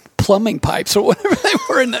mean the plumbing pipes or whatever they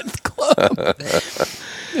were in that club.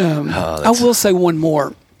 I will say one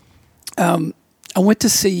more. I went to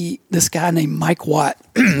see this guy named Mike Watt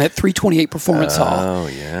at 328 Performance Hall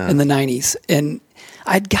in the 90s. And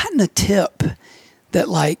I'd gotten a tip that,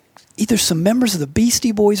 like, either some members of the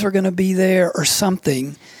Beastie Boys are going to be there or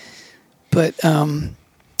something. But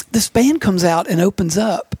this band comes out and opens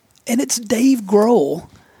up, and it's Dave Grohl.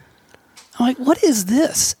 I'm like, what is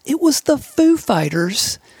this? It was the Foo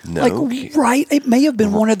Fighters. It may have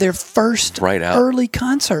been one of their first early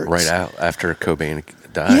concerts. Right out after Cobain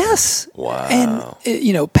died. Yes. Wow.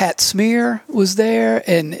 And, Pat Smear was there,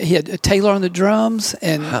 and he had Taylor on the drums.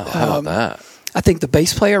 And how about that? I think the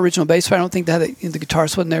original bass player, I don't think that the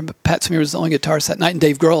guitarist wasn't there, but Pat Smear was the only guitarist that night, and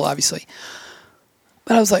Dave Grohl, obviously.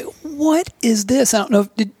 But I was like, what is this? I don't know.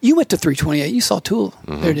 You went to 328. You saw Tool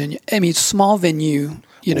there, didn't you? I mean, small venue.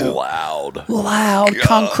 Loud, God.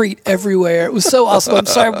 Concrete everywhere. It was so awesome. I'm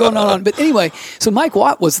sorry I'm going on. But anyway, so Mike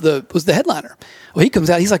Watt was the headliner. Well, he comes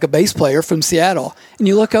out. He's like a bass player from Seattle. And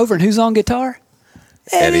you look over, and who's on guitar?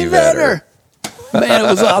 Eddie Vedder. Man, it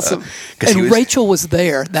was awesome. And Rachel was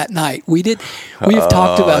there that night. We have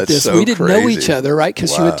talked about this. So we didn't know crazy. each other, right?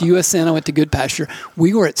 Because she went to USN, I went to Good Pasture.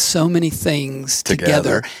 We were at so many things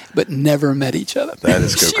together but never met each other. That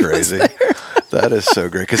is so crazy. That is so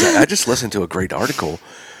great. Because I just listened to a great article,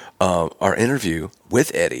 our interview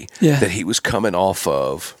with Eddie, that he was coming off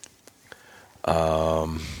of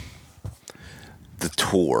the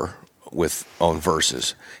tour on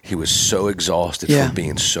Versus. He was so exhausted from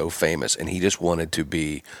being so famous, and he just wanted to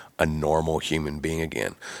be a normal human being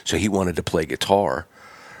again. So he wanted to play guitar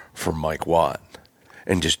for Mike Watt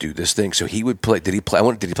and just do this thing. So he would play. Did he play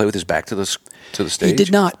with his back to the stage? He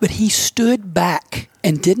did not, but he stood back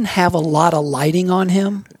and didn't have a lot of lighting on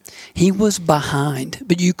him. He was behind,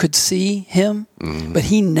 but you could see him. But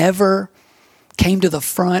he never came to the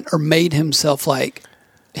front or made himself like,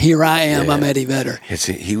 here I am, I'm Eddie Vedder.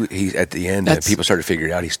 He at the end, people started to figure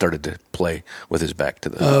it out. He started to play with his back to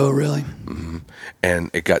the... Oh, really? Mm-hmm. And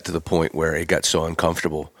it got to the point where it got so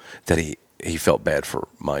uncomfortable that he felt bad for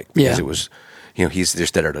Mike. Because it was, he's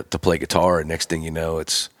just there to play guitar, and next thing you know,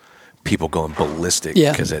 it's people going ballistic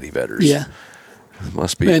because Eddie Vedder's... Yeah.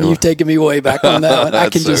 Must be... Man, you've taken me way back on that one. I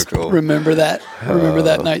can so just cool. remember that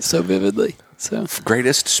night so vividly. So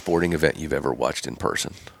greatest sporting event you've ever watched in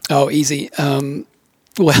person? Oh, easy. The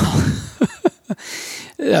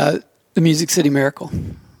Music City Miracle.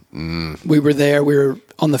 We were there. We were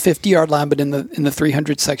on the 50-yard line, but in the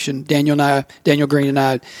 300 section. Daniel Green and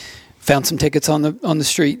I found some tickets on the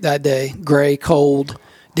street that day. Gray, cold.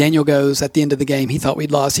 Daniel goes at the end of the game. He thought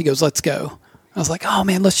we'd lost. He goes, "Let's go." I was like, "Oh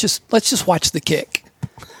man, let's just watch the kick."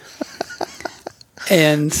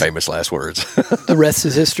 And famous last words. The rest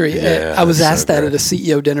is history. I was asked that at a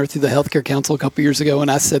CEO dinner through the Healthcare Council a couple years ago,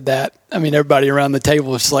 and I said that. I mean, everybody around the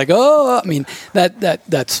table was just like, "Oh!" I mean,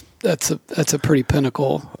 that's a pretty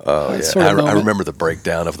pinnacle. Oh yeah, sort of I remember the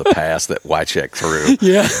breakdown of the pass that Wycheck threw.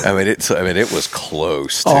 Yeah, I mean it was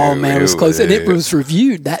close. Oh man, it was close, and it was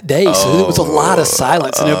reviewed that day, so there was a lot of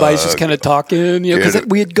silence, and everybody's just kind of talking, because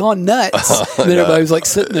we had gone nuts. And then everybody was like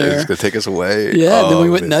sitting there. It's gonna take us away. Yeah, and then we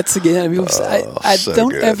went nuts again. I mean, I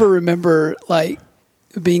don't ever remember like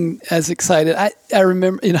being as excited. I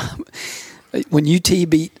remember, when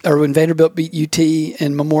when Vanderbilt beat UT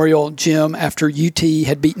in Memorial Gym after UT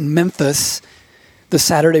had beaten Memphis the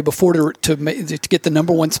Saturday before to get the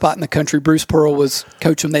number one spot in the country. Bruce Pearl was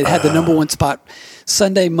coaching. They'd had the number one spot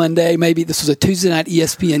Sunday, Monday, maybe this was a Tuesday night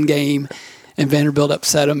ESPN game, and Vanderbilt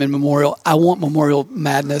upset them in Memorial. I want Memorial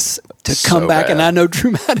Madness to come back, and I know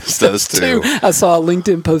Drew Madness does too. I saw a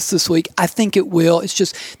LinkedIn post this week. I think it will. It's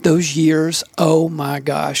just those years. Oh my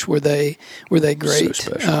gosh, were they great?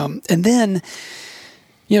 So special. And then,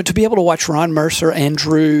 to be able to watch Ron Mercer and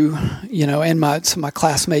Drew, and some of my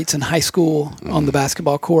classmates in high school on the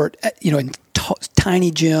basketball court, in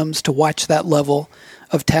tiny gyms, to watch that level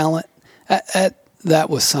of talent, that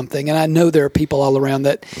was something. And I know there are people all around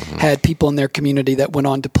that had people in their community that went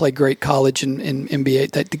on to play great college and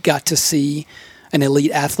NBA that got to see an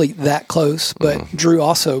elite athlete that close. But Drew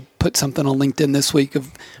also put something on LinkedIn this week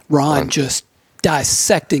of Ron just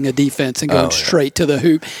dissecting a defense and going straight to the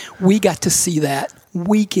hoop. We got to see that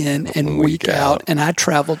week in and week out. And I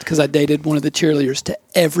traveled, because I dated one of the cheerleaders, to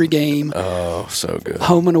every game. Oh, so good.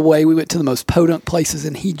 Home and away. We went to the most podunk places,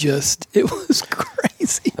 and it was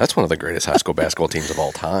crazy. That's one of the greatest high school basketball teams of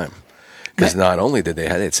all time. Because not only did they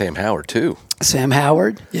had Sam Howard, too. Sam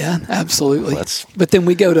Howard, yeah, absolutely. But then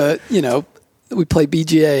we go to, we play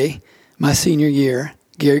BGA my senior year.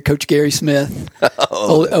 Coach Gary Smith,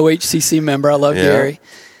 OHCC member. I love Gary.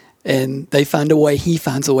 And he finds a way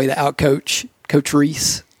to outcoach Coach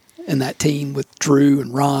Reese and that team with Drew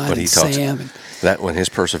and Ron and Sam. When his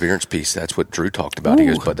perseverance piece, that's what Drew talked about. He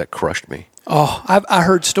goes, but that crushed me. Oh, I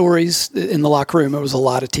heard stories in the locker room. It was a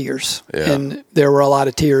lot of tears, and there were a lot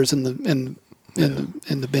of tears in the bench,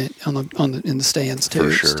 in the stands too.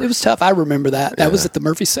 For sure. It was tough. I remember that. That was at the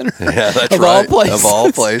Murphy Center. Yeah, that's of right. all places. Of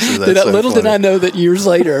all places. That's Little did I know that years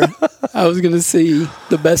later I was going to see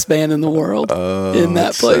the best band in the world in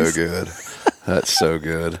that place. So good. That's so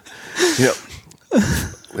good.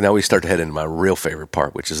 Now we start to head into my real favorite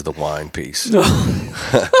part, which is the wine piece.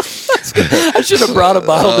 I should have brought a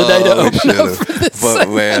bottle today to open up for this. But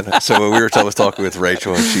man, so when I was talking with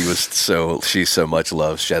Rachel, and she so much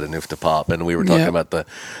loves Chateauneuf de Pop, and we were talking about the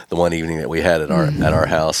one evening that we had at our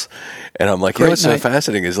house, and I'm like, what's so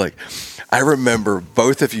fascinating is like, I remember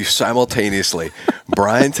both of you simultaneously.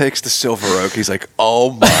 Brian takes the Silver Oak. He's like,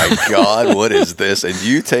 oh my God, what is this? And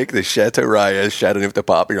you take the Chateau Reyes Chateauneuf de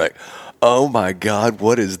Pop, and you're like, oh my God,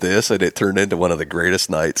 what is this? And it turned into one of the greatest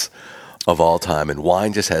nights of all time. And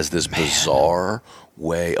wine just has this bizarre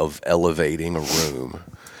way of elevating a room,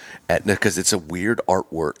 because it's a weird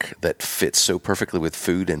artwork that fits so perfectly with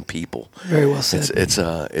food and people. Very well said.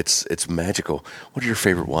 It's magical. What are your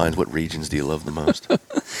favorite wines? What regions do you love the most?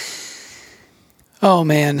 Oh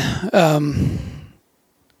man.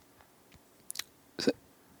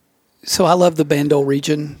 So I love the Bandol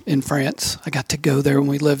region in France. I got to go there when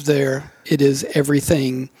we lived there. It is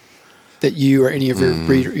everything that you or any of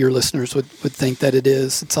your listeners would think that it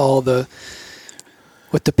is. It's all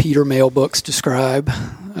what the Peter Mayle books describe.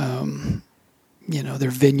 There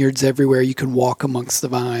are vineyards everywhere. You can walk amongst the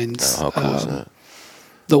vines. How cool is that?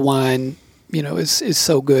 The wine, is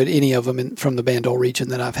so good. Any of them from the Bandol region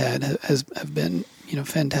that I've had have been,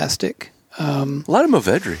 fantastic. A lot of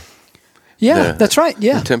Mourvedre. Yeah, that's right.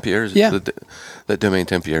 Yeah, Tempieres. Yeah, that Domaine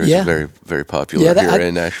Tempieres is very, very popular here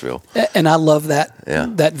in Nashville. And I love that. Yeah.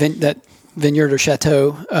 that vineyard or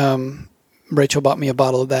chateau. Rachel bought me a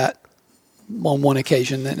bottle of that on one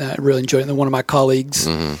occasion, and I really enjoyed it. And one of my colleagues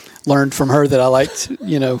learned from her that I liked,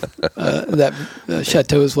 that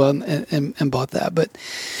chateau as well, and bought that. But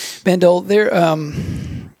Bandol,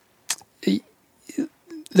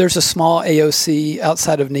 there's a small AOC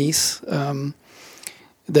outside of Nice.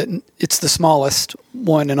 That it's the smallest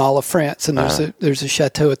one in all of France, and there's a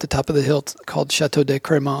chateau at the top of the hill called Chateau de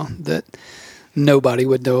Crémant that nobody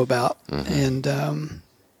would know about, and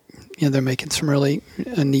they're making some really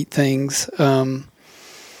neat things.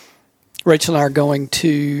 Rachel and I are going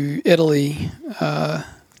to Italy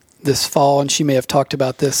this fall, and she may have talked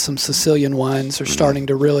about this. Some Sicilian wines are starting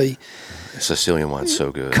to really. Sicilian wine's so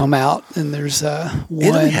good. Come out, and there's one.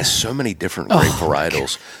 Italy has so many different great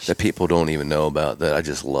varietals that people don't even know about that I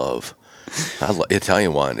just love.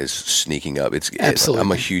 Italian wine is sneaking up. Absolutely.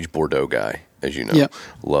 I'm a huge Bordeaux guy, as you know. Yep.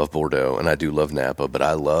 Love Bordeaux, and I do love Napa, but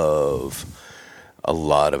I love a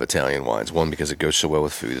lot of Italian wines. One, because it goes so well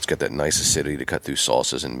with food. It's got that nice acidity to cut through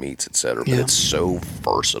sauces and meats, etc. But it's so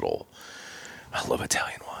versatile. I love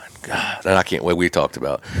Italian wine. God, and I can't wait. We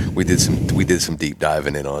did some deep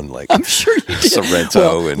diving in on I'm sure you did.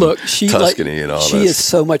 Sorrento and Tuscany and all that. She is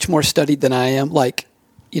so much more studied than I am. And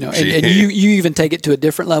you even take it to a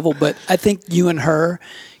different level. But I think you and her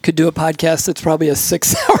could do a podcast that's probably a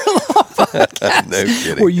 6-hour long podcast. No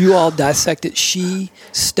kidding. Where you all dissect it. She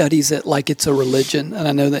studies it like it's a religion, and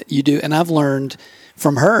I know that you do. And I've learned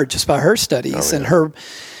from her just by her studies and her.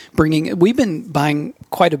 We've been buying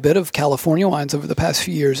quite a bit of California wines over the past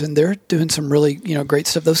few years, and they're doing some really, great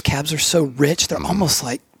stuff. Those cabs are so rich; they're almost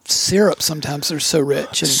like syrup. Sometimes they're so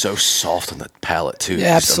rich and so soft on the palate too.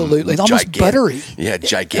 Yeah, absolutely, almost buttery. Yeah,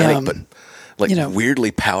 gigantic, but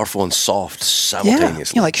weirdly powerful and soft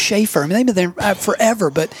simultaneously. Yeah, like Schaefer. I mean, they've been there forever,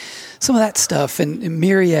 but some of that stuff, and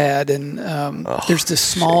Myriad, and there's this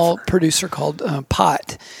small producer called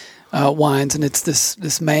Pot Wines, and it's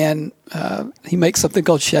this man. He makes something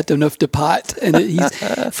called Chateau Neuf de Pot, and he's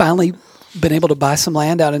finally been able to buy some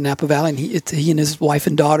land out in Napa Valley, and he and his wife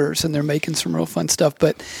and daughters, and they're making some real fun stuff.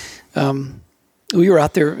 But we were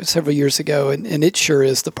out there several years ago, and it sure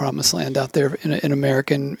is the promised land out there in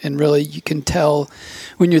America. And really, you can tell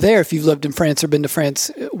when you're there, if you've lived in France or been to France,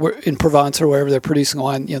 in Provence or wherever they're producing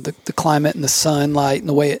wine, the climate and the sunlight and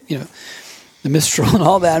the way it, the Mistral and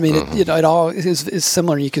all that. I mean, it all is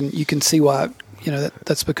similar. You can see why,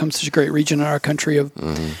 that's become such a great region in our country of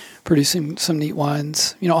producing some neat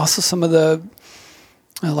wines. Also some of the,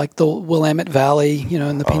 like the Willamette Valley,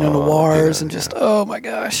 and the Pinot Noirs, and just, oh my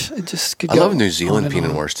gosh, it just could go. I love New Zealand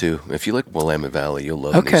Pinot Noirs too. If you like Willamette Valley, you'll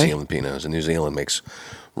love New Zealand Pinots. And New Zealand makes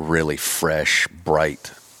really fresh,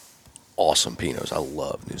 bright, awesome Pinots. I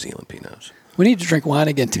love New Zealand Pinots. We need to drink wine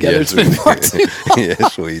again together. Yes, it's been far too long.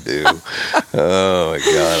 Yes, we do. Oh my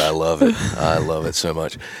God, I love it. I love it so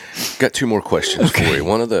much. Got two more questions for you.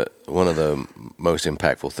 One of the most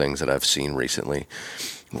impactful things that I've seen recently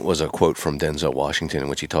was a quote from Denzel Washington in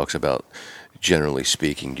which he talks about, generally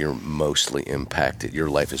speaking, your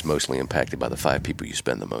life is mostly impacted by the 5 people you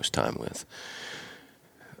spend the most time with.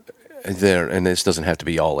 And this doesn't have to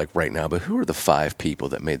be all like right now, but who are the 5 people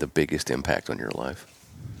that made the biggest impact on your life?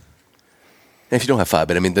 And if you don't have 5,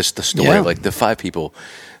 but I mean, the story of like the 5 people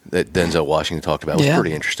that Denzel Washington talked about was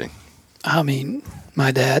pretty interesting. I mean,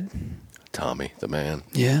 my dad. Tommy, the man.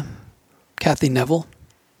 Yeah. Kathy Neville.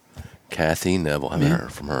 I haven't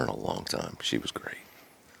heard from her in a long time. She was great.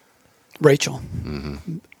 Rachel.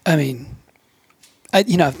 Mm-hmm. I mean, I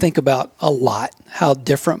think about a lot how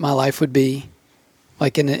different my life would be,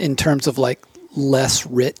 like in terms of like less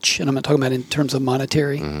rich, and I'm not talking about in terms of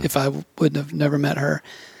monetary. If I would have never met her,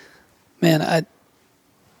 man,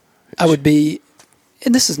 I would be,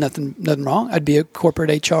 and this is nothing wrong. I'd be a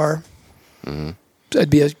corporate HR. I'd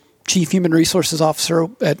be a chief human resources officer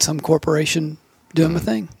at some corporation doing my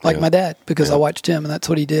thing, like my dad, because I watched him, and that's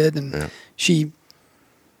what he did, and she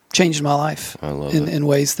changed my life in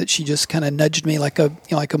ways that she just kind of nudged me like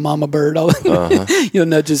a mama bird,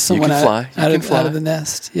 nudges someone out of the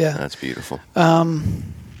nest. Yeah, that's beautiful.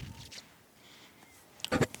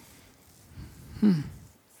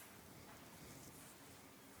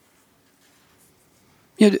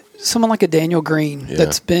 Someone like a Daniel Green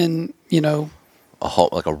that's been,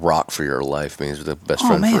 like a rock for your life. I mean, he's the best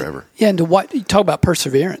friend forever. Yeah, and you talk about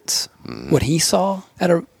perseverance. What he saw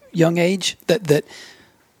at a young age that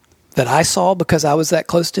I saw because I was that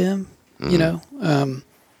close to him.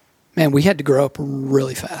 Man, we had to grow up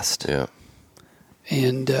really fast. Yeah,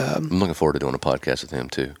 and I'm looking forward to doing a podcast with him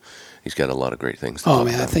too. He's got a lot of great things to talk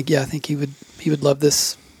about. I think he would love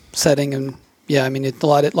this setting, and a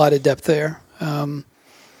lot of depth there.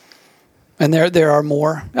 And there are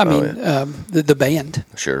more. I mean, the band.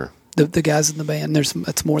 Sure. The guys in the band.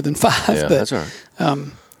 That's more than 5. Yeah, but, that's all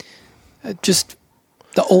right. Just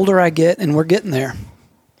the older I get, and we're getting there.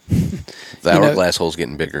 The hourglass hole's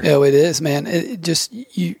getting bigger. Oh, it is, man. It just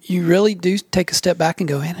you really do take a step back and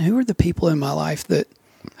go, man, who are the people in my life that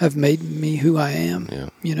have made me who I am? Yeah.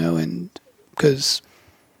 And because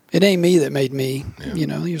it ain't me that made me.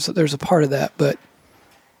 Yeah. There's a part of that, but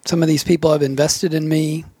some of these people have invested in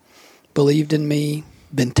me, believed in me,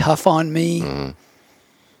 been tough on me,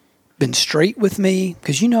 been straight with me,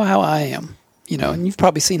 because you know how I am, and you've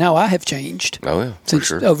probably seen how I have changed. Oh, yeah, since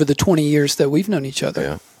sure. Over the 20 years that we've known each other.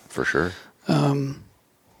 Yeah, for sure. I'm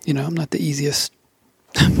not the easiest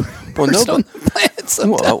person on the planet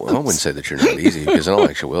sometimes. Well, I wouldn't say that you're not easy, because in all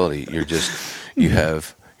actuality,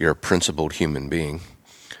 you're a principled human being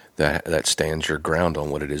that stands your ground on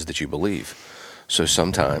what it is that you believe. So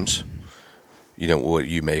sometimes, what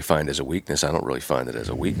you may find as a weakness, I don't really find it as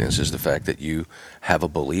a weakness, is the fact that you have a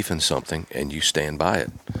belief in something and you stand by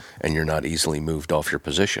it, and you're not easily moved off your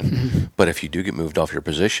position. But if you do get moved off your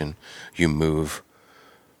position, you move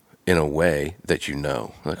in a way that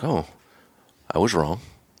like, oh, I was wrong.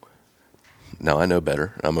 Now I know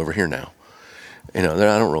better. I'm over here now. I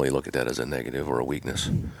don't really look at that as a negative or a weakness.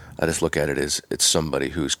 I just look at it as it's somebody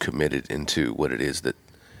who's committed into what it is that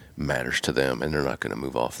matters to them, and they're not going to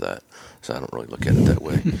move off that. So I don't really look at it that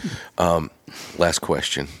way. Last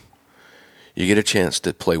question. You get a chance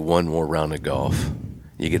to play one more round of golf.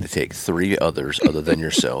 You get to take 3 others other than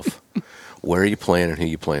yourself. Where are you playing and who are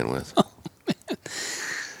you playing with? Oh, man.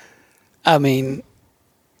 I mean,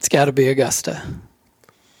 it's got to be Augusta.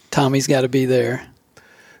 Tommy's got to be there.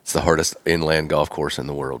 It's the hardest inland golf course in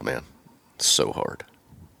the world, man. It's so hard.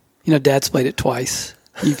 Dad's played it twice.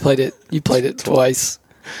 You played it twice.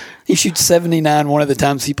 He shoots 79 one of the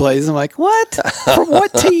times he plays. I'm like, what? From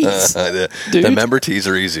what tees? The member tees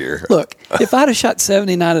are easier. Look, if I'd have shot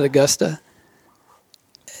 79 at Augusta,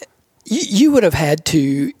 you would have had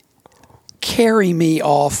to carry me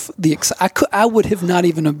off the. I would have not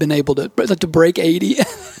even have been able to break 80.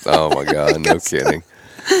 Oh my God! No kidding.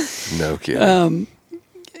 No kidding.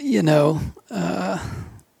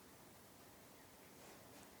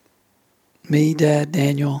 Me, Dad,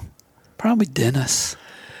 Daniel, probably Dennis.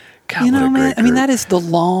 God, what a man. great I mean, group. that is the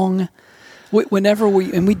long. Whenever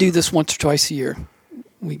we do this once or twice a year,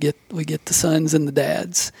 we get the sons and the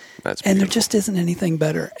dads. That's and beautiful. there just isn't anything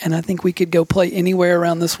better. And I think we could go play anywhere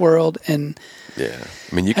around this world and yeah.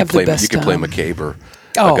 I mean, you have could play the best time. McCabe or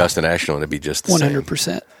Oh, Augusta National, and it'd be just the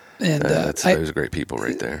 100%. And those are great people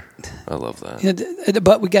right there. I love that.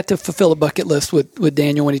 But we got to fulfill a bucket list with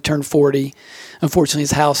Daniel when he turned 40. Unfortunately,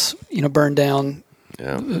 his house burned down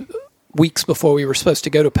weeks before we were supposed to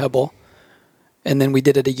go to Pebble, and then we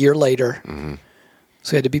did it a year later. Mm-hmm.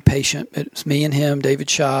 So we had to be patient. It was me and him, David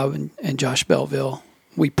Schaub, and Josh Belleville.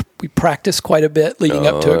 We practiced quite a bit leading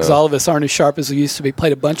up to it because all of us aren't as sharp as we used to be.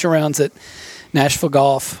 Played a bunch of rounds at Nashville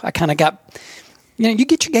Golf. I kind of got... you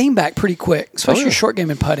get your game back pretty quick, especially your short game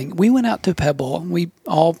and putting. We went out to Pebble. We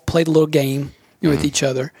all played a little game with each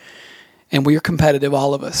other, and we were competitive,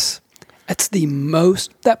 all of us. That's the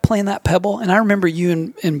most playing that Pebble. And I remember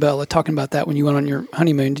you and Bella talking about that when you went on your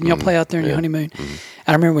honeymoon. Didn't y'all play out there on your honeymoon? Mm-hmm.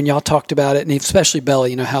 I remember when y'all talked about it, and especially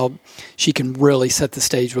Bella, how she can really set the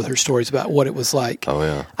stage with her stories about what it was like. Oh,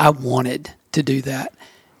 yeah. I wanted to do that.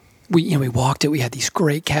 We walked it. We had these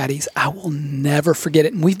great caddies. I will never forget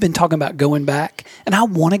it. And we've been talking about going back, and I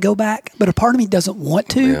want to go back, but a part of me doesn't want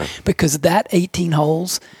to because that 18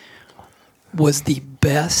 holes was the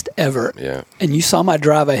best ever. Yeah. And you saw my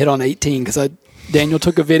drive I hit on 18 because Daniel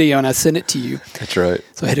took a video and I sent it to you. That's right.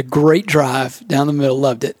 So I hit a great drive down the middle.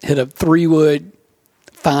 Loved it. Hit a 3-wood.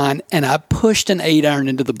 Fine, and I pushed an 8-iron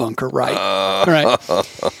into the bunker right.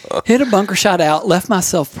 Hit a bunker shot out, left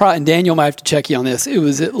myself, and Daniel might have to check you on this, it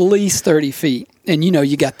was at least 30 feet. And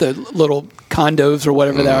you got the little condos or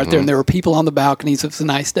whatever they are out there, and there were people on the balconies. It was a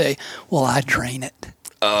nice day. Well, I drain it.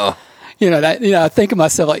 I think of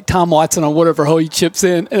myself like Tom Watson on whatever hole he chips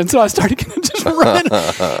in, and so I started just running.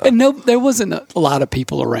 And there wasn't a lot of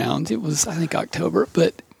people around. It was, I think, October,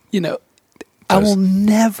 but, I will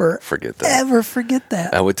never ever forget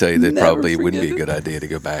that. I would tell you that probably wouldn't be a good idea to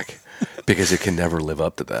go back because it can never live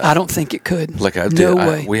up to that. I don't think it could. Like no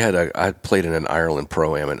way. I played in an Ireland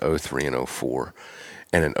Pro-Am in 03 and 04.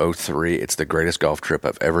 And in 03, it's the greatest golf trip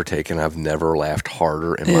I've ever taken. I've never laughed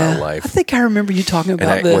harder in my life. I think I remember you talking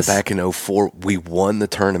about this. Went back in 04. We won the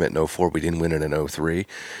tournament in 04. We didn't win it in 03.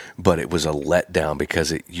 But it was a letdown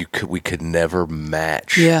because we could never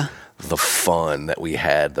match the fun that we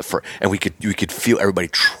had. And you could feel everybody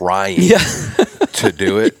trying to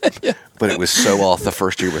do it. But it was so off. The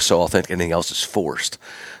first year was so authentic. Anything else is forced.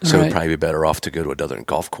 So it'd probably be better off to go to another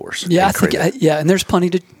golf course. Yeah, I think. And there's plenty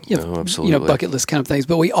to absolutely. Bucket list kind of things.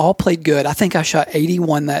 But we all played good. I think I shot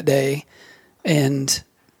 81 that day, and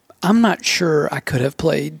I'm not sure I could have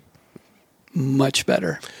played much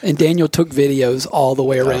better. And Daniel took videos all the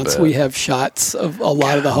way around, so we have shots of a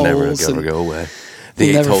lot of the holes. Never go away.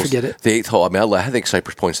 Never forget it. The 8th hole. I mean, I think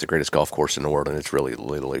Cypress Point's the greatest golf course in the world, and it's really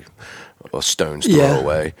literally a stone's throw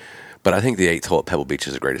away. But I think the 8th hole at Pebble Beach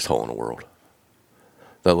is the greatest hole in the world.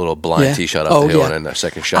 That little blind tee shot up the hill and then the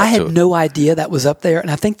second shot. I had no idea that was up there, and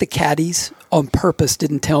I think the caddies on purpose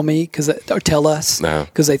didn't tell me or tell us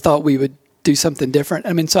because they thought we would do something different.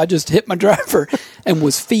 I mean, so I just hit my driver and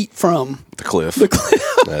was feet from the cliff.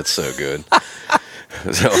 That's so good.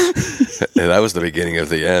 So that was the beginning of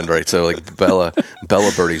the end, right? So like Bella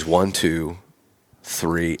birdies 1, 2,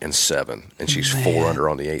 3, and 7, and she's 4 under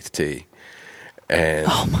on the 8th tee. And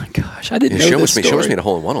oh my gosh, I didn't know this story. She almost made a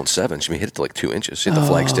hole in one on 7. She hit it to like 2 inches. She hit the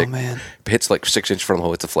flagstick. Oh man, hits like 6 inches from the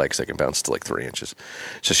hole. Hits the flagstick and bounces to like 3 inches.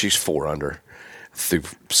 So she's 4 under through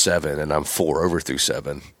 7, and I'm 4 over through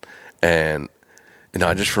 7. And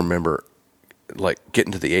I just remember like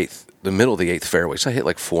getting to the middle of the 8th fairway. So I hit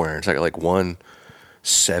like 4 irons. I got like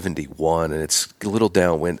 171, and it's a little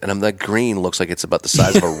downwind, and that green looks like it's about the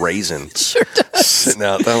size of a raisin. It sure does. Sitting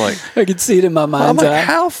out there, like I could see it in my mind's eye.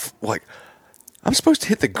 I'm supposed to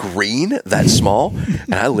hit the green that small,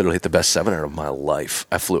 and I literally hit the best 7-iron of my life.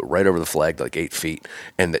 I flew it right over the flag like 8 feet,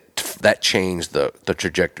 and that changed the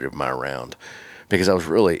trajectory of my round because I was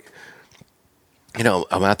really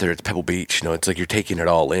I'm out there at Pebble Beach. It's like you're taking it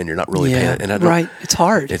all in. You're not really paying. And right. It's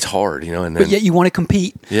hard. It's hard, And then, but yet you want to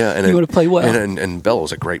compete. Yeah, and you want to play well. And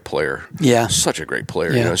Bella's a great player. Yeah, such a great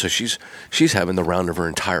player. Yeah. So she's having the round of her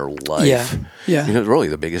entire life. Yeah. Really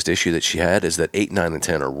the biggest issue that she had is that 8, 9, and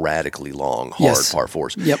 10 are radically long, hard par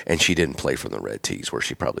fours. Yep. And she didn't play from the red tees where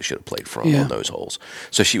she probably should have played from on those holes.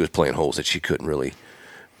 So she was playing holes that she couldn't really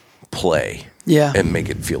play. Yeah. And make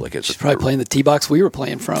it feel like it's she's probably playing the tee box we were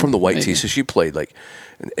playing from the white tee. So she played like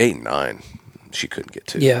an 8 and 9. She couldn't get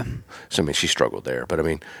to. Yeah. So she struggled there, but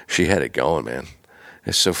she had it going, man.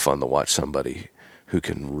 It's so fun to watch somebody who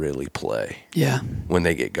can really play. Yeah. When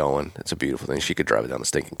they get going, it's a beautiful thing. She could drive it down the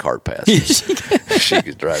stinking cart path. She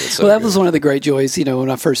could drive it so Well, that good. was one of the great joys, when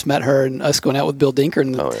I first met her and us going out with Bill Dinker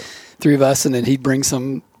and the three of us, and then he'd bring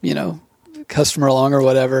some, customer along or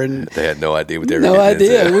whatever. And they had no idea what they were No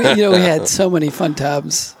idea. into. We had so many fun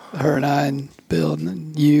times, her and I and Bill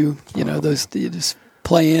and you, those just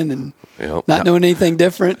playing and not knowing anything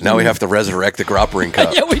different. Now we have to resurrect the Groppering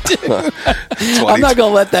Cup. Yeah, we do. I'm not going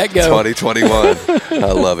to let that go. 2021.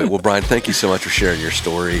 I love it. Well, Brian, thank you so much for sharing your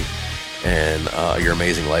story and your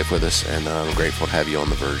amazing life with us. And I'm grateful to have you on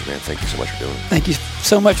The Verge, man. Thank you so much for doing it. Thank you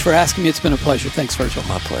so much for asking me. It's been a pleasure. Thanks, Virgil.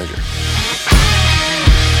 My pleasure.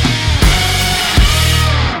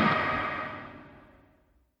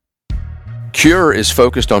 Cure is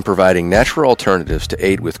focused on providing natural alternatives to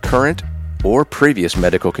aid with current or previous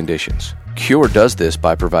medical conditions. Cure does this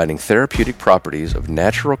by providing therapeutic properties of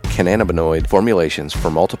natural cannabinoid formulations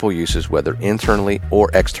for multiple uses, whether internally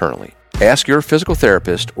or externally. Ask your physical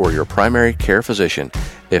therapist or your primary care physician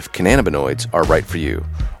if cannabinoids are right for you,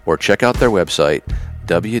 or check out their website,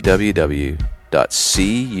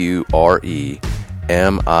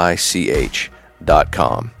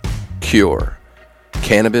 www.curemich.com. Cure.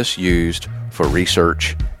 Cannabis used for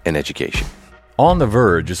research and education. On the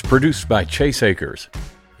Verge is produced by Chase Akers.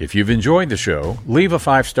 If you've enjoyed the show, leave a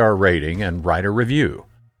 5-star rating and write a review.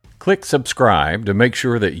 Click subscribe to make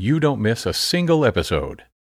sure that you don't miss a single episode.